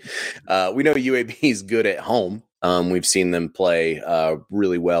good. We know UAB's good at home. We've seen them play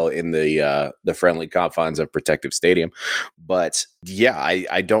really well in the friendly confines of Protective Stadium. But yeah,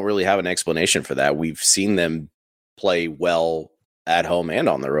 I don't really have an explanation for that. We've seen them play well at home and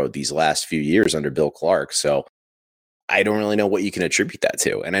on the road these last few years under Bill Clark. So I don't really know what you can attribute that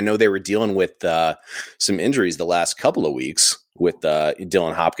to. And I know they were dealing with some injuries the last couple of weeks with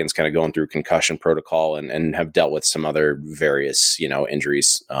Dylan Hopkins kind of going through concussion protocol and have dealt with some other various,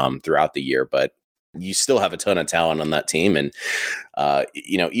 injuries throughout the year. But you still have a ton of talent on that team. And,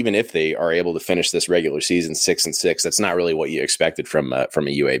 even if they are able to finish this regular season 6-6, that's not really what you expected from a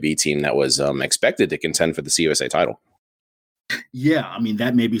UAB team that was expected to contend for the CUSA title. Yeah, I mean,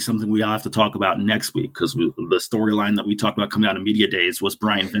 that may be something we all have to talk about next week, because the storyline that we talked about coming out of media days was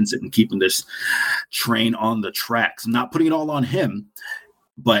Brian Vincent and keeping this train on the tracks, not putting it all on him.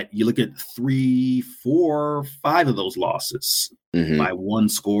 But you look at 3, 4, 5 of those losses by 1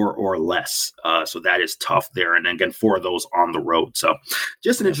 score or less. So that is tough there. And then again, 4 of those on the road. So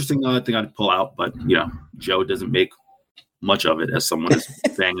just an interesting thing I'd pull out. But, Joe doesn't make much of it, as someone is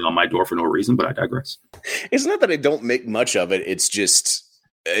banging on my door for no reason, but I digress. It's not that I don't make much of it. It's just,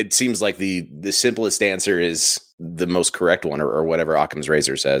 it seems like the simplest answer is the most correct one, or whatever Occam's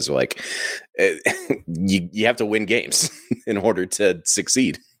razor says. Like, you have to win games in order to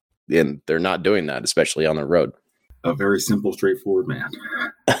succeed. And they're not doing that, especially on the road. A very simple, straightforward man.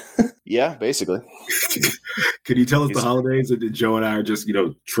 Yeah, basically. Can you tell us the holidays that Joe and I are just,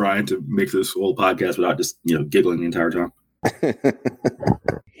 trying to make this whole podcast without just, giggling the entire time?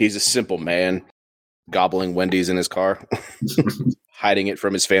 He's a simple man, gobbling Wendy's in his car. hiding it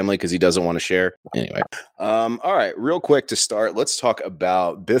from his family because he doesn't want to share. Anyway, all right, real quick to start, let's talk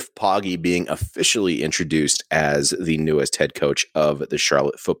about Biff Poggi being officially introduced as the newest head coach of the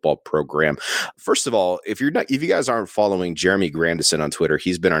Charlotte football program. First of all, if you guys aren't following Jeremy Grandison on Twitter,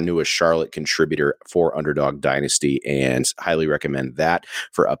 he's been our newest Charlotte contributor for Underdog Dynasty, and highly recommend that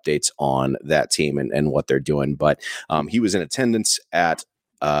for updates on that team and what they're doing. But he was in attendance at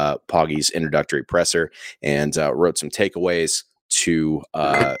Poggi's introductory presser and wrote some takeaways to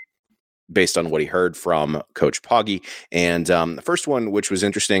based on what he heard from Coach Poggi. And the first one, which was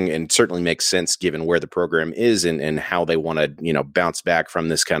interesting and certainly makes sense given where the program is and how they want to, bounce back from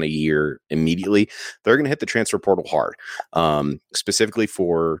this kind of year immediately, they're going to hit the transfer portal hard, specifically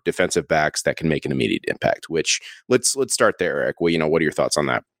for defensive backs that can make an immediate impact, which let's start there, Eric. Well, what are your thoughts on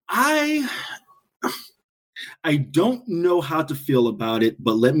that? I don't know how to feel about it,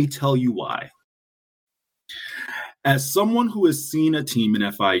 but let me tell you why. As someone who has seen a team in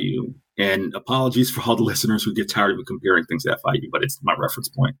FIU, and apologies for all the listeners who get tired of me comparing things to FIU, but it's my reference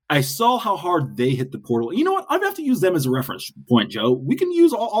point. I saw how hard they hit the portal. You know what? I'd have to use them as a reference point, Joe. We can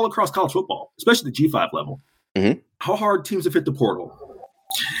use all across college football, especially the G5 level. Mm-hmm. How hard teams have hit the portal.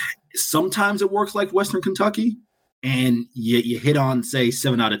 Sometimes it works like Western Kentucky, and you hit on, say,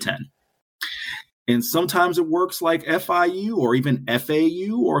 7 out of 10. And sometimes it works like FIU or even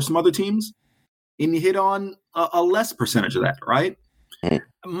FAU or some other teams, and you hit on a less percentage of that, right? Mm-hmm.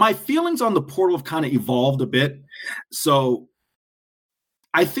 My feelings on the portal have kind of evolved a bit. So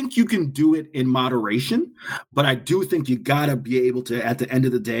I think you can do it in moderation, but I do think you got to be able to, at the end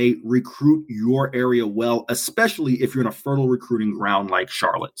of the day, recruit your area well, especially if you're in a fertile recruiting ground like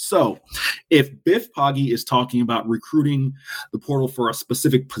Charlotte. So if Biff Poggi is talking about recruiting the portal for a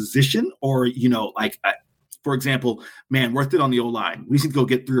specific position or, for example, man, we're thin on the O-line. We just need to go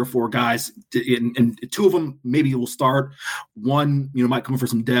get 3 or 4 guys, and 2 of them maybe will start. One, might come in for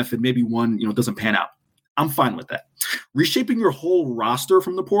some depth, and maybe one, doesn't pan out. I'm fine with that. Reshaping your whole roster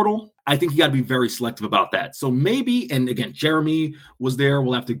from the portal, I think you got to be very selective about that. So maybe, and again, Jeremy was there.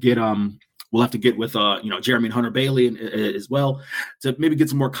 We'll have to get with Jeremy and Hunter Bailey as well to maybe get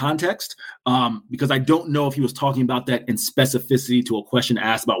some more context, because I don't know if he was talking about that in specificity to a question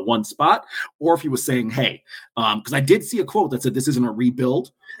asked about one spot, or if he was saying, hey, because I did see a quote that said this isn't a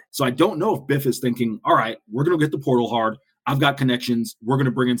rebuild. So I don't know if Biff is thinking, all right, we're going to get the portal hard. I've got connections. We're going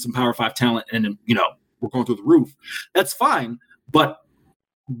to bring in some Power 5 talent, and we're going through the roof. That's fine. But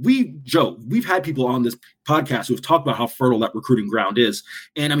we've had people on this podcast who have talked about how fertile that recruiting ground is.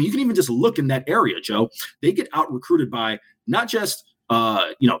 And you can even just look in that area, Joe. They get out recruited by not just,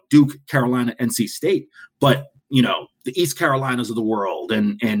 Duke, Carolina, NC State, but, the East Carolinas of the world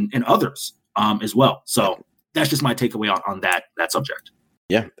and others as well. So that's just my takeaway on that subject.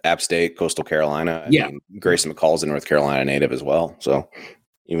 Yeah. App State, Coastal Carolina. I mean, Grayson McCall's a North Carolina native as well. So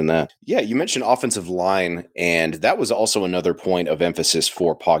even that. Yeah, you mentioned offensive line, and that was also another point of emphasis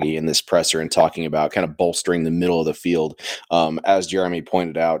for Poggi in this presser and talking about kind of bolstering the middle of the field. As Jeremy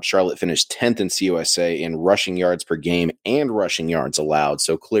pointed out, Charlotte finished 10th in CUSA in rushing yards per game and rushing yards allowed.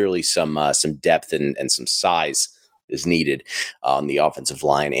 So clearly some depth and some size is needed on the offensive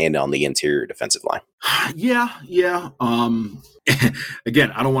line and on the interior defensive line. Yeah.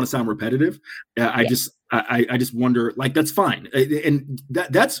 Again, I don't want to sound repetitive. I just wonder, that's fine. And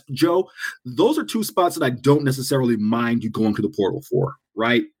that's, Joe, those are 2 spots that I don't necessarily mind you going to the portal for,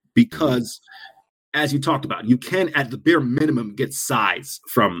 right? Because as you talked about, you can at the bare minimum get size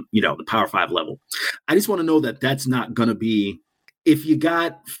from, the Power 5 level. I just want to know that that's not going to be, if you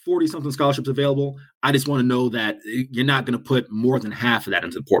got 40-something scholarships available, I just want to know that you're not going to put more than half of that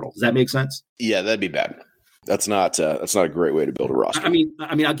into the portal. Does that make sense? Yeah, that'd be bad. That's not a great way to build a roster. I mean,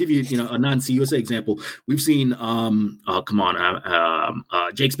 I'll give you, a non-CUSA example. We've seen, Jake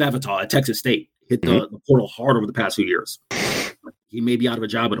Spavital at Texas State hit the portal hard over the past few years. He may be out of a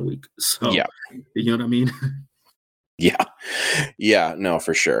job in a week. So, yeah. You know what I mean? Yeah, no,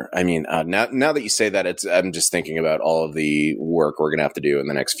 for sure. I mean, now that you say that, I'm just thinking about all of the work we're going to have to do in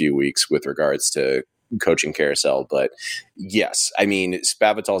the next few weeks with regards to coaching carousel. But yes, I mean,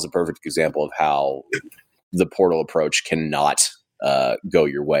 Spavital is a perfect example of how the portal approach cannot go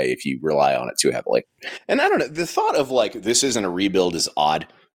your way if you rely on it too heavily. And I don't know, the thought of this isn't a rebuild is odd.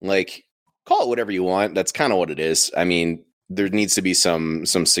 Call it whatever you want. That's kind of what it is. I mean, there needs to be some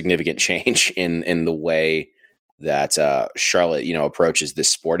significant change in the way that Charlotte, approaches this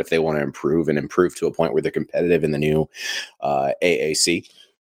sport if they want to improve to a point where they're competitive in the new AAC.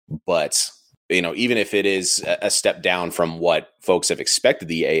 But, even if it is a step down from what folks have expected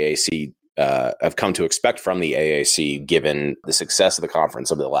the AAC, have come to expect from the AAC, given the success of the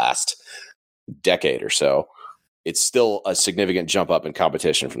conference over the last decade or so, it's still a significant jump up in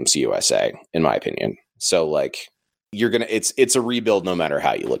competition from CUSA, in my opinion. So like it's a rebuild no matter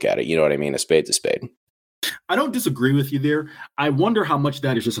how you look at it. You know what I mean? A spade's a spade. I don't disagree with you there. I wonder how much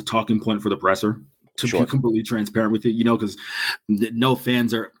that is just a talking point for the presser, to be completely transparent with you, because no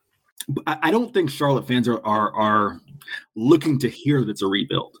fans are. I don't think Charlotte fans are looking to hear that it's a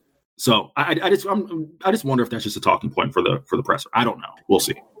rebuild. So I just wonder if that's just a talking point for the presser. I don't know. We'll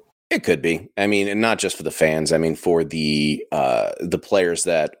see. It could be. I mean, and not just for the fans. I mean, for the players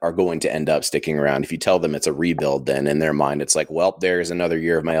that are going to end up sticking around. If you tell them it's a rebuild, then in their mind, it's like, well, there's another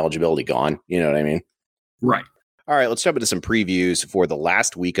year of my eligibility gone. You know what I mean? Right. All right, let's jump into some previews for the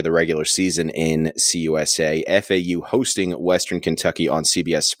last week of the regular season in CUSA. FAU hosting Western Kentucky on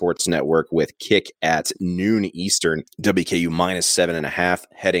CBS Sports Network with kick at noon Eastern. WKU -7.5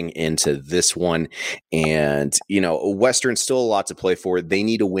 heading into this one. And, Western still a lot to play for. They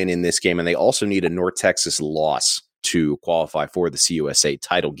need a win in this game, and they also need a North Texas loss to qualify for the CUSA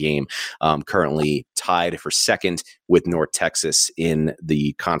title game. Currently tied for second with North Texas in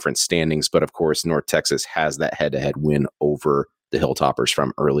the conference standings. But of course, North Texas has that head-to-head win over the Hilltoppers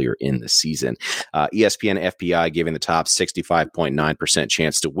from earlier in the season. ESPN FPI giving the top 65.9%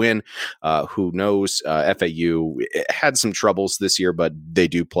 chance to win. Who knows? FAU had some troubles this year, but they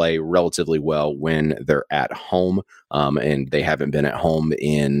do play relatively well when they're at home. And they haven't been at home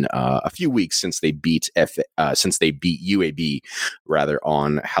in a few weeks since they beat UAB rather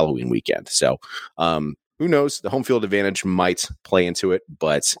on Halloween weekend. So, who knows? The home field advantage might play into it,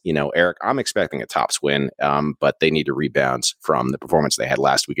 but Eric, I'm expecting a Tops win, but they need to rebound from the performance they had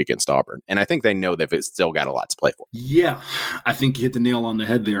last week against Auburn, and I think they know they've still got a lot to play for. Yeah, I think you hit the nail on the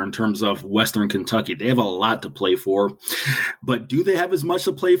head there in terms of Western Kentucky. They have a lot to play for, but do they have as much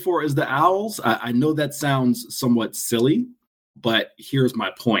to play for as the Owls? I know that sounds somewhat silly, but here's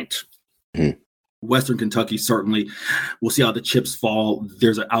my point. Western Kentucky certainly, we'll see how the chips fall.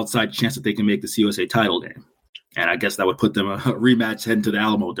 There's an outside chance that they can make the CUSA title game. And I guess that would put them a rematch heading to the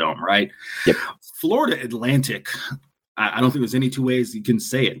Alamo Dome, right? Yep. Florida Atlantic, I don't think there's any two ways you can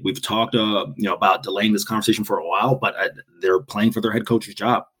say it. We've talked about delaying this conversation for a while, but they're playing for their head coach's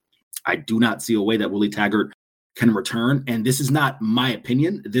job. I do not see a way that Willie Taggart can return. And this is not my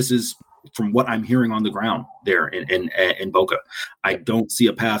opinion. This is from what I'm hearing on the ground there in Boca. I don't see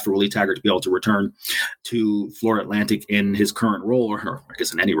a path for Willie Taggart to be able to return to Florida Atlantic in his current role, or I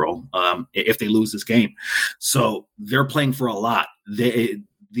guess in any role, if they lose this game. So they're playing for a lot.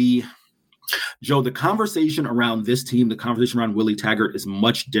 Joe, the conversation around this team, the conversation around Willie Taggart is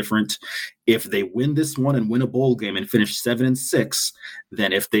much different if they win this one and win a bowl game and finish 7-6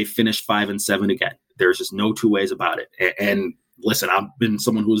 than if they finish 5-7 again. There's just no two ways about it. And listen, I've been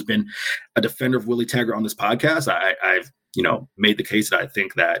someone who's been a defender of Willie Taggart on this podcast. I've made the case that I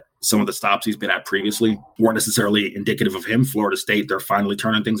think that some of the stops he's been at previously weren't necessarily indicative of him. Florida State, they're finally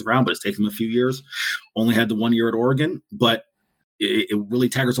turning things around, but it's taken them a few years. Only had the 1 year at Oregon, but Willie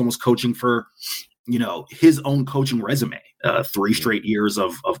Taggart's almost coaching for, his own coaching resume. 3 straight years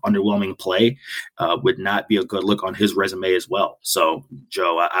of underwhelming play would not be a good look on his resume as well. So,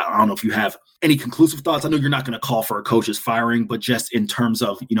 Joe, I don't know if you have any conclusive thoughts. I know you're not going to call for a coach's firing, but just in terms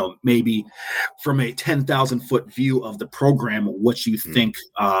of, maybe from a 10,000-foot view of the program, what you think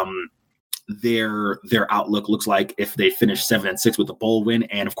their outlook looks like if they finish 7-6 with the bowl win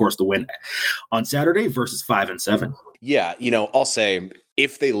and, of course, the win on Saturday versus 5-7. Yeah, I'll say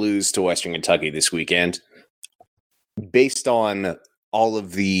if they lose to Western Kentucky this weekend, based on all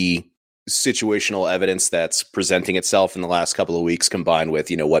of the situational evidence that's presenting itself in the last couple of weeks, combined with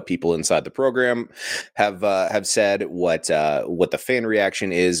what people inside the program have said, what the fan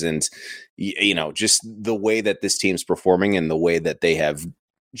reaction is, and just the way that this team's performing and the way that they have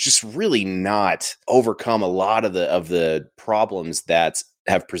just really not overcome a lot of the problems that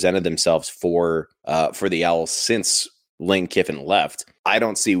have presented themselves for the Owls since Lane Kiffin left. I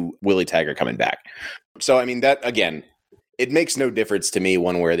don't see Willie Taggart coming back. So, I mean, that, again, it makes no difference to me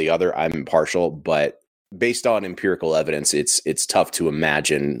one way or the other. I'm impartial, but based on empirical evidence, it's tough to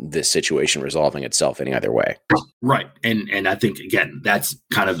imagine this situation resolving itself any other way. Right. And I think, again, that's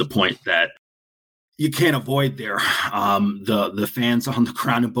kind of the point that you can't avoid there. The fans on the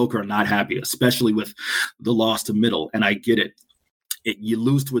ground in Boca are not happy, especially with the loss to Middle. And I get it. You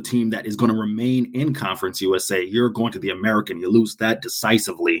lose to a team that is going to remain in Conference USA. You're going to the American. You lose that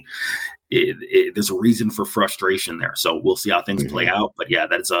decisively. There's a reason for frustration there. So we'll see how things play out. But yeah,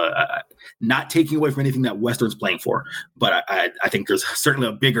 that's not taking away from anything that Western's playing for. But I think there's certainly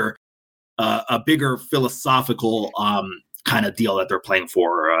a bigger philosophical kind of deal that they're playing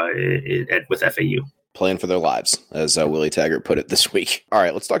for with FAU. Playing for their lives, as Willie Taggart put it this week. All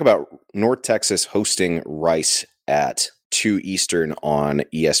right, let's talk about North Texas hosting Rice at 2 Eastern on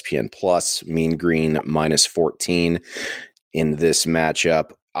ESPN Plus. Mean Green -14 in this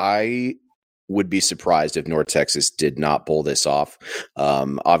matchup. I would be surprised if North Texas did not pull this off.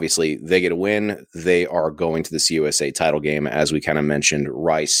 Obviously, they get a win. They are going to the CUSA title game, as we kind of mentioned.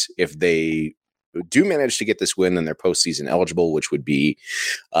 Rice, if they do manage to get this win, then they're postseason eligible, which would be,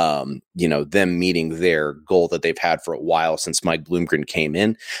 them meeting their goal that they've had for a while since Mike Bloomgren came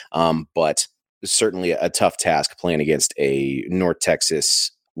in. But certainly a tough task playing against a North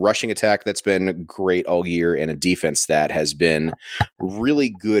Texas rushing attack that's been great all year and a defense that has been really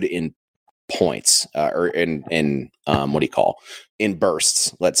good in points in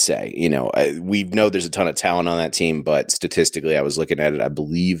bursts, let's say. We know there's a ton of talent on that team, but statistically, I was looking at it, I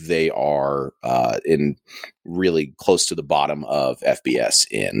believe they are in really close to the bottom of FBS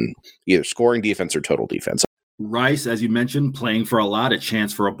in either scoring defense or total defense. Rice, as you mentioned, playing for a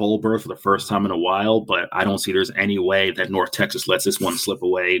chance for a bowl berth for the first time in a while, but I don't see there's any way that North Texas lets this one slip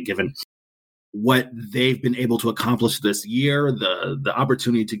away, given what they've been able to accomplish this year, the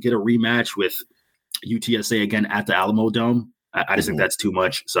opportunity to get a rematch with UTSA again at the Alamo Dome. I just think that's too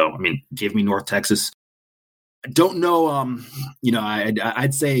much. So, give me North Texas. I don't know.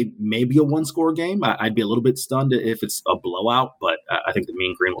 I'd say maybe a 1-score game. I'd be a little bit stunned if it's a blowout, but I think the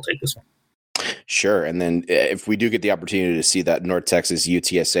Mean Green will take this one. Sure. And then if we do get the opportunity to see that North Texas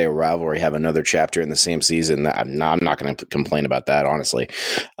UTSA rivalry have another chapter in the same season, I'm not going to complain about that, honestly.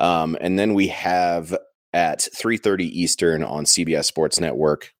 And then we have at 3:30 Eastern on CBS Sports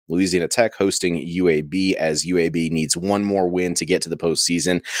Network, Louisiana Tech hosting UAB, as UAB needs one more win to get to the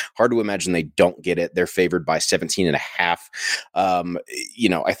postseason. Hard to imagine they don't get it. They're favored by 17.5.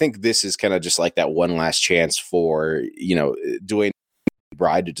 I think this is kind of just like that one last chance for, Dwayne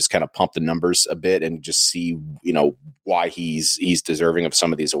Bride to just kind of pump the numbers a bit and just see, why he's deserving of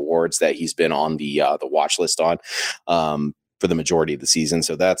some of these awards that he's been on the watch list on for the majority of the season.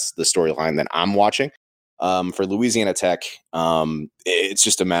 So that's the storyline that I'm watching. For Louisiana Tech, it's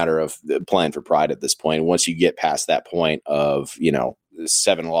just a matter of playing for pride at this point. Once you get past that point of,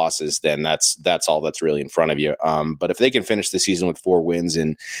 7 losses, then that's all that's really in front of you. But if they can finish the season with 4 wins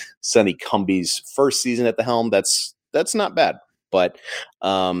in Sonny Cumbie's first season at the helm, that's not bad. But,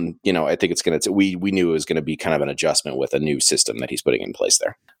 I think it's going to, we knew it was going to be kind of an adjustment with a new system that he's putting in place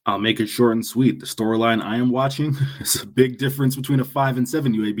there. I'll make it short and sweet. The storyline I am watching is a big difference between a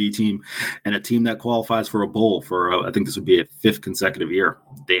 5-7 UAB team and a team that qualifies for a bowl for, I think this would be a 5th consecutive year.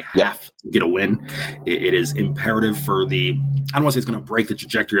 They have to get a win. It is imperative for I don't want to say it's going to break the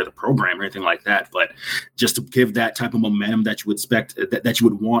trajectory of the program or anything like that, but just to give that type of momentum that you would expect, that you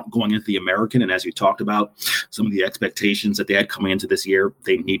would want going into the American. And as you talked about, some of the expectations that they had coming into this year,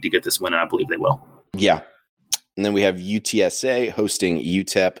 they need to get this win, and I believe they will. Yeah. And then we have UTSA hosting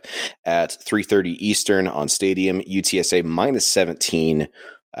UTEP at 3:30 Eastern on Stadium. UTSA -17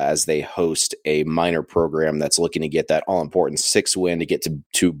 as they host a minor program that's looking to get that all-important 6th win to get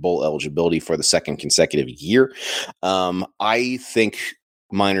to bowl eligibility for the 2nd consecutive year. I think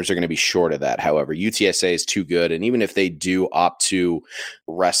minors are going to be short of that. However, UTSA is too good. And even if they do opt to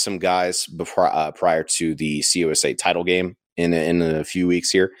rest some guys prior to the CUSA title game, in a few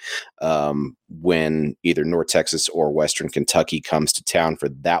weeks here, when either North Texas or Western Kentucky comes to town for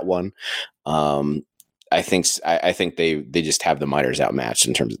that one. I think they just have the Miners outmatched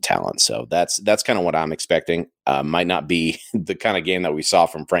in terms of talent. So that's kind of what I'm expecting. Might not be the kind of game that we saw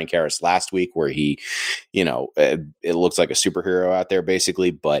from Frank Harris last week, where he, it looks like a superhero out there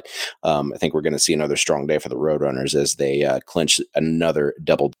basically. But I think we're going to see another strong day for the Roadrunners as they clinch another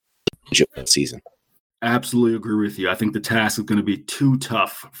double-digit season. Absolutely agree with you. I think the task is going to be too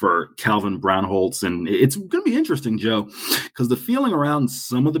tough for Calvin Brownholtz, and it's going to be interesting, Joe, because the feeling around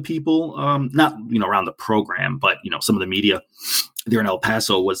some of the people, not around the program, but some of the media there in El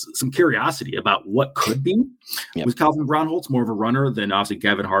Paso, was some curiosity about what could be. Yep. Was Calvin Brownholtz more of a runner than obviously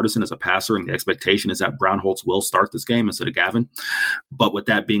Gavin Hardison as a passer, and the expectation is that Brownholtz will start this game instead of Gavin. But with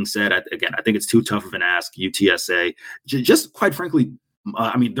that being said, I think it's too tough of an ask. UTSA, just quite frankly.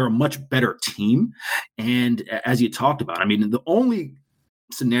 They're a much better team. And as you talked about, the only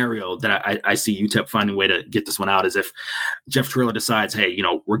scenario that I see UTEP finding a way to get this one out is if Jeff Trailer decides, hey,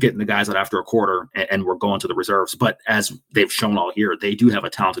 we're getting the guys out after a quarter and we're going to the reserves. But as they've shown all year, they do have a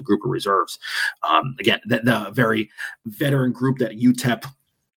talented group of reserves. Again, the very veteran group that UTEP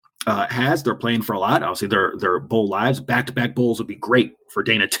they're playing for a lot. Obviously, their bowl lives, back-to-back bowls would be great for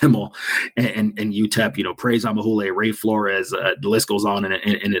Dana Timmel and UTEP. Praise Amahule, Ray Flores, the list goes on,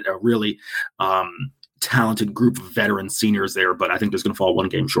 and a really talented group of veteran seniors there. But I think there's going to fall one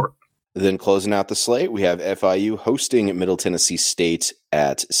game short. Then closing out the slate, we have FIU hosting Middle Tennessee State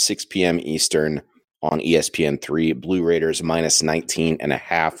at 6 p.m. Eastern on ESPN3. Blue Raiders minus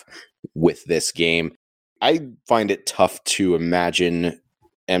 19.5 with this game. I find it tough to imagine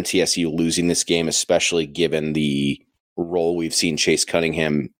MTSU losing this game, especially given the role we've seen Chase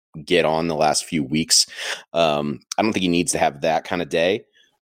Cunningham get on the last few weeks. I don't think he needs to have that kind of day.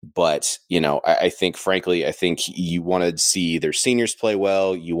 But, I think, frankly, you want to see their seniors play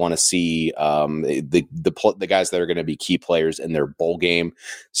well. You want to see the guys that are going to be key players in their bowl game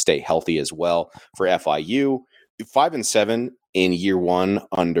stay healthy as well. For FIU, 5-7 in year one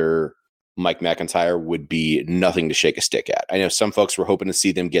under Mike McIntyre would be nothing to shake a stick at. I know some folks were hoping to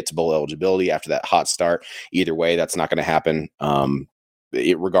see them get to bowl eligibility after that hot start. Either way, that's not going to happen,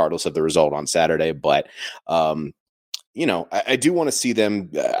 regardless of the result on Saturday. But I do want to see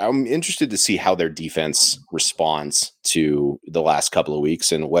them. I'm interested to see how their defense responds to the last couple of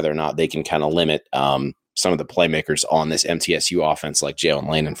weeks and whether or not they can kind of limit some of the playmakers on this MTSU offense like Jalen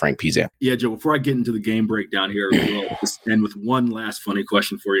Lane and Frank Pizan. Yeah, Joe, before I get into the game breakdown here, we'll just end with one last funny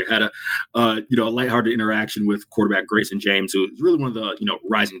question for you. Had a lighthearted interaction with quarterback Grayson James, who is really one of the,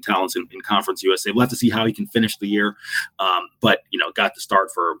 rising talents in Conference USA. We'll have to see how he can finish the year. But got the start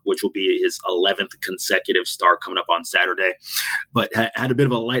for which will be his 11th consecutive start coming up on Saturday. But had a bit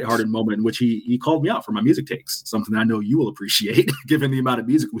of a lighthearted moment in which he called me out for my music takes, something I know you will appreciate given the amount of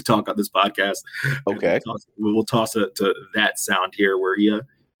music we talk on this podcast. Okay. We'll toss it to that sound here where he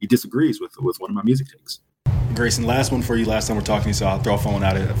disagrees with one of my music takes. Grayson, last one for you. Last time we're talking, so I'll throw a fun one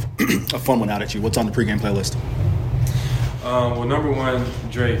out at you. What's on the pregame playlist? Well, number one,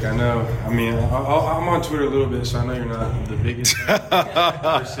 Drake. I know. I mean, I'm on Twitter a little bit, so I know you're not the biggest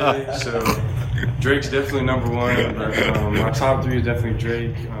per se. So Drake's definitely number one. But my top three is definitely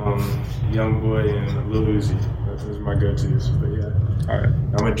Drake, Youngboy, and Lil Uzi. Those are my go-tos. But yeah, all right.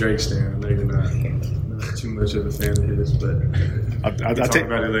 I'm a Drake stan. I know you're not too much of a fan of his, but I'll talk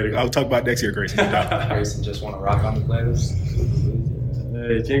about it later. I'll talk about next year, Grayson. Grayson just want to rock on the playlist.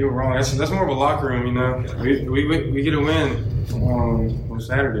 Hey, you can't go wrong. That's more of a locker room, We get a win on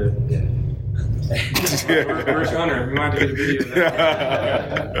Saturday. Yeah. First hunter. We might have to get a video of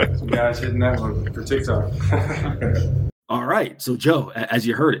that. Some guys hitting that one for TikTok. All right. So, Joe, as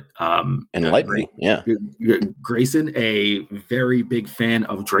you heard it, enlighten me. Yeah. Grayson, a very big fan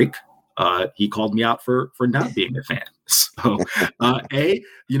of Drake. He called me out for not being a fan. So,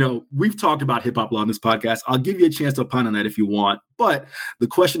 we've talked about hip hop law on this podcast. I'll give you a chance to opine on that if you want. But the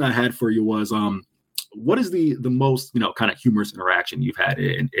question I had for you was, what is the most, kind of humorous interaction you've had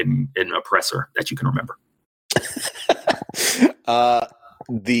in a presser that you can remember?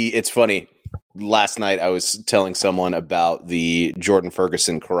 It's funny. Last night I was telling someone about the Jordan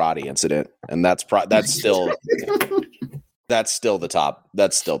Ferguson karate incident, and that's still that's still the top.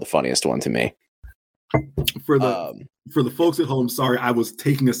 That's still the funniest one to me. For the folks at home, sorry, I was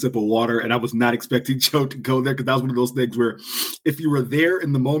taking a sip of water and I was not expecting Joe to go there because that was one of those things where if you were there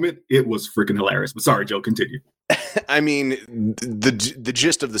in the moment, it was freaking hilarious. But sorry, Joe, continue. I mean, the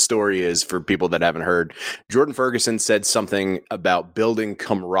gist of the story is, for people that haven't heard, Jordan Ferguson said something about building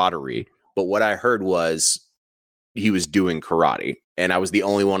camaraderie, but what I heard was he was doing karate, and I was the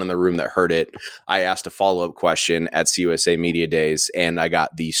only one in the room that heard it. I asked a follow-up question at CUSA Media Days, and I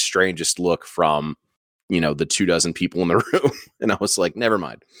got the strangest look from, the 24 people in the room, and I was like, never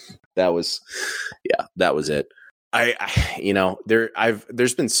mind. That was it.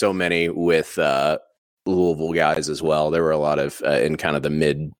 There's been so many with Louisville guys as well. There were a lot of in kind of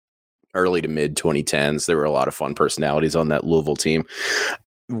the early to mid 2010s. There were a lot of fun personalities on that Louisville team.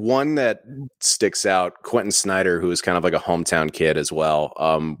 One that sticks out, Quentin Snyder, who is kind of like a hometown kid as well.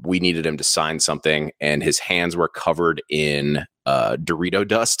 We needed him to sign something, and his hands were covered in Dorito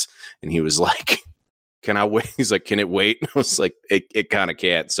dust, and he was like, "Can I wait?" He's like, "Can it wait?" I was like, "It kind of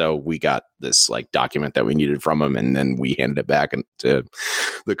can't." So we got this like document that we needed from him, and then we handed it back to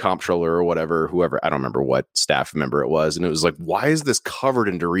the comptroller or whoever. I don't remember what staff member it was, and it was like, "Why is this covered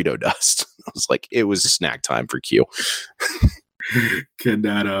in Dorito dust?" I was like, "It was snack time for Q."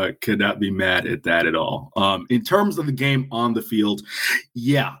 Cannot be mad at that at all. In terms of the game on the field,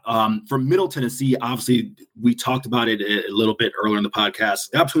 from Middle Tennessee, obviously we talked about it a little bit earlier in the podcast.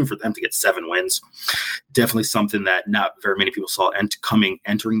 The opportunity for them to get 7 wins, definitely something that not very many people saw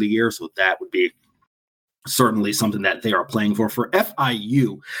entering the year. So that would be certainly something that they are playing for. For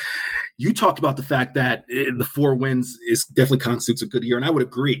FIU, you talked about the fact that the 4 wins is definitely constitutes a good year, and I would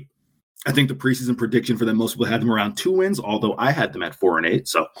agree. I think the preseason prediction for them, most people had them around 2 wins, although I had them at 4-8.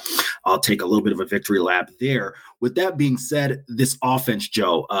 So I'll take a little bit of a victory lap there. With that being said, this offense,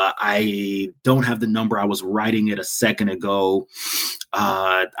 Joe, I don't have the number. I was writing it a second ago.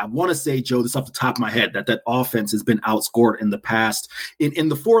 I want to say, Joe, this off the top of my head, that offense has been outscored in the past. In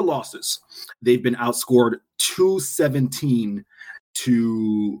the 4 losses, they've been outscored 217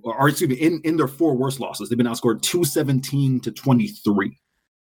 in their 4 worst losses, they've been outscored 217-23.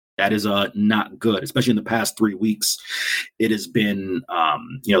 That is not good, especially in the past 3 weeks. It has been,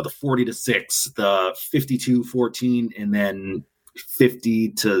 the 40-6, the 52-14, and then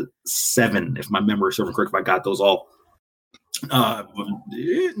 50-7, if my memory is serving correct, if I got those all.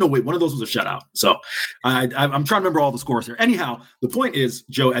 No, wait, one of those was a shutout. So I'm trying to remember all the scores here. Anyhow, the point is,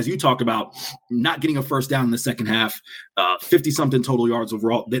 Joe, as you talked about, not getting a first down in the second half, 50-something total yards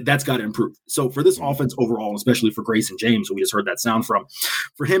overall, that's got to improve. So for this offense overall, especially for Grayson James, who we just heard that sound from,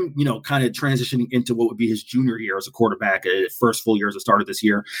 for him, kind of transitioning into what would be his junior year as a quarterback, first full year as a starter this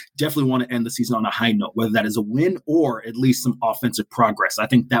year, definitely want to end the season on a high note, whether that is a win or at least some offensive progress. I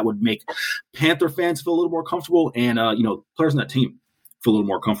think that would make Panther fans feel a little more comfortable and, players on that team feel a little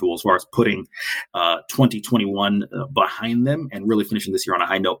more comfortable as far as putting 2021 behind them and really finishing this year on a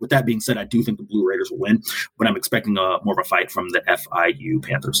high note. With that being said, I do think the Blue Raiders will win, but I'm expecting more of a fight from the FIU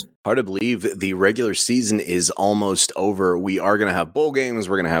Panthers. Hard to believe the regular season is almost over. We are going to have bowl games.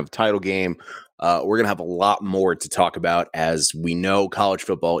 We're going to have title game. We're going to have a lot more to talk about. As we know, college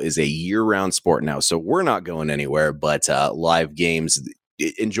football is a year-round sport now, so we're not going anywhere, but live games,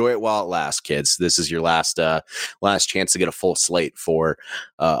 enjoy it while it lasts, kids. This is your last chance to get a full slate for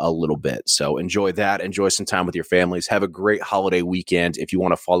a little bit. So enjoy that. Enjoy some time with your families. Have a great holiday weekend. If you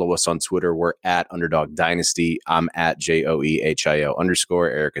want to follow us on Twitter, we're at Underdog Dynasty. I'm at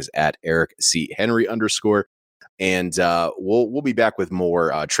JOEHIO_. Eric is at Eric C. Henry _. And we'll be back with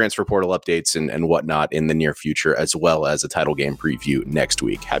more transfer portal updates and whatnot in the near future, as well as a title game preview next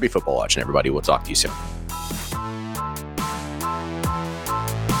week. Happy football watching, everybody. We'll talk to you soon.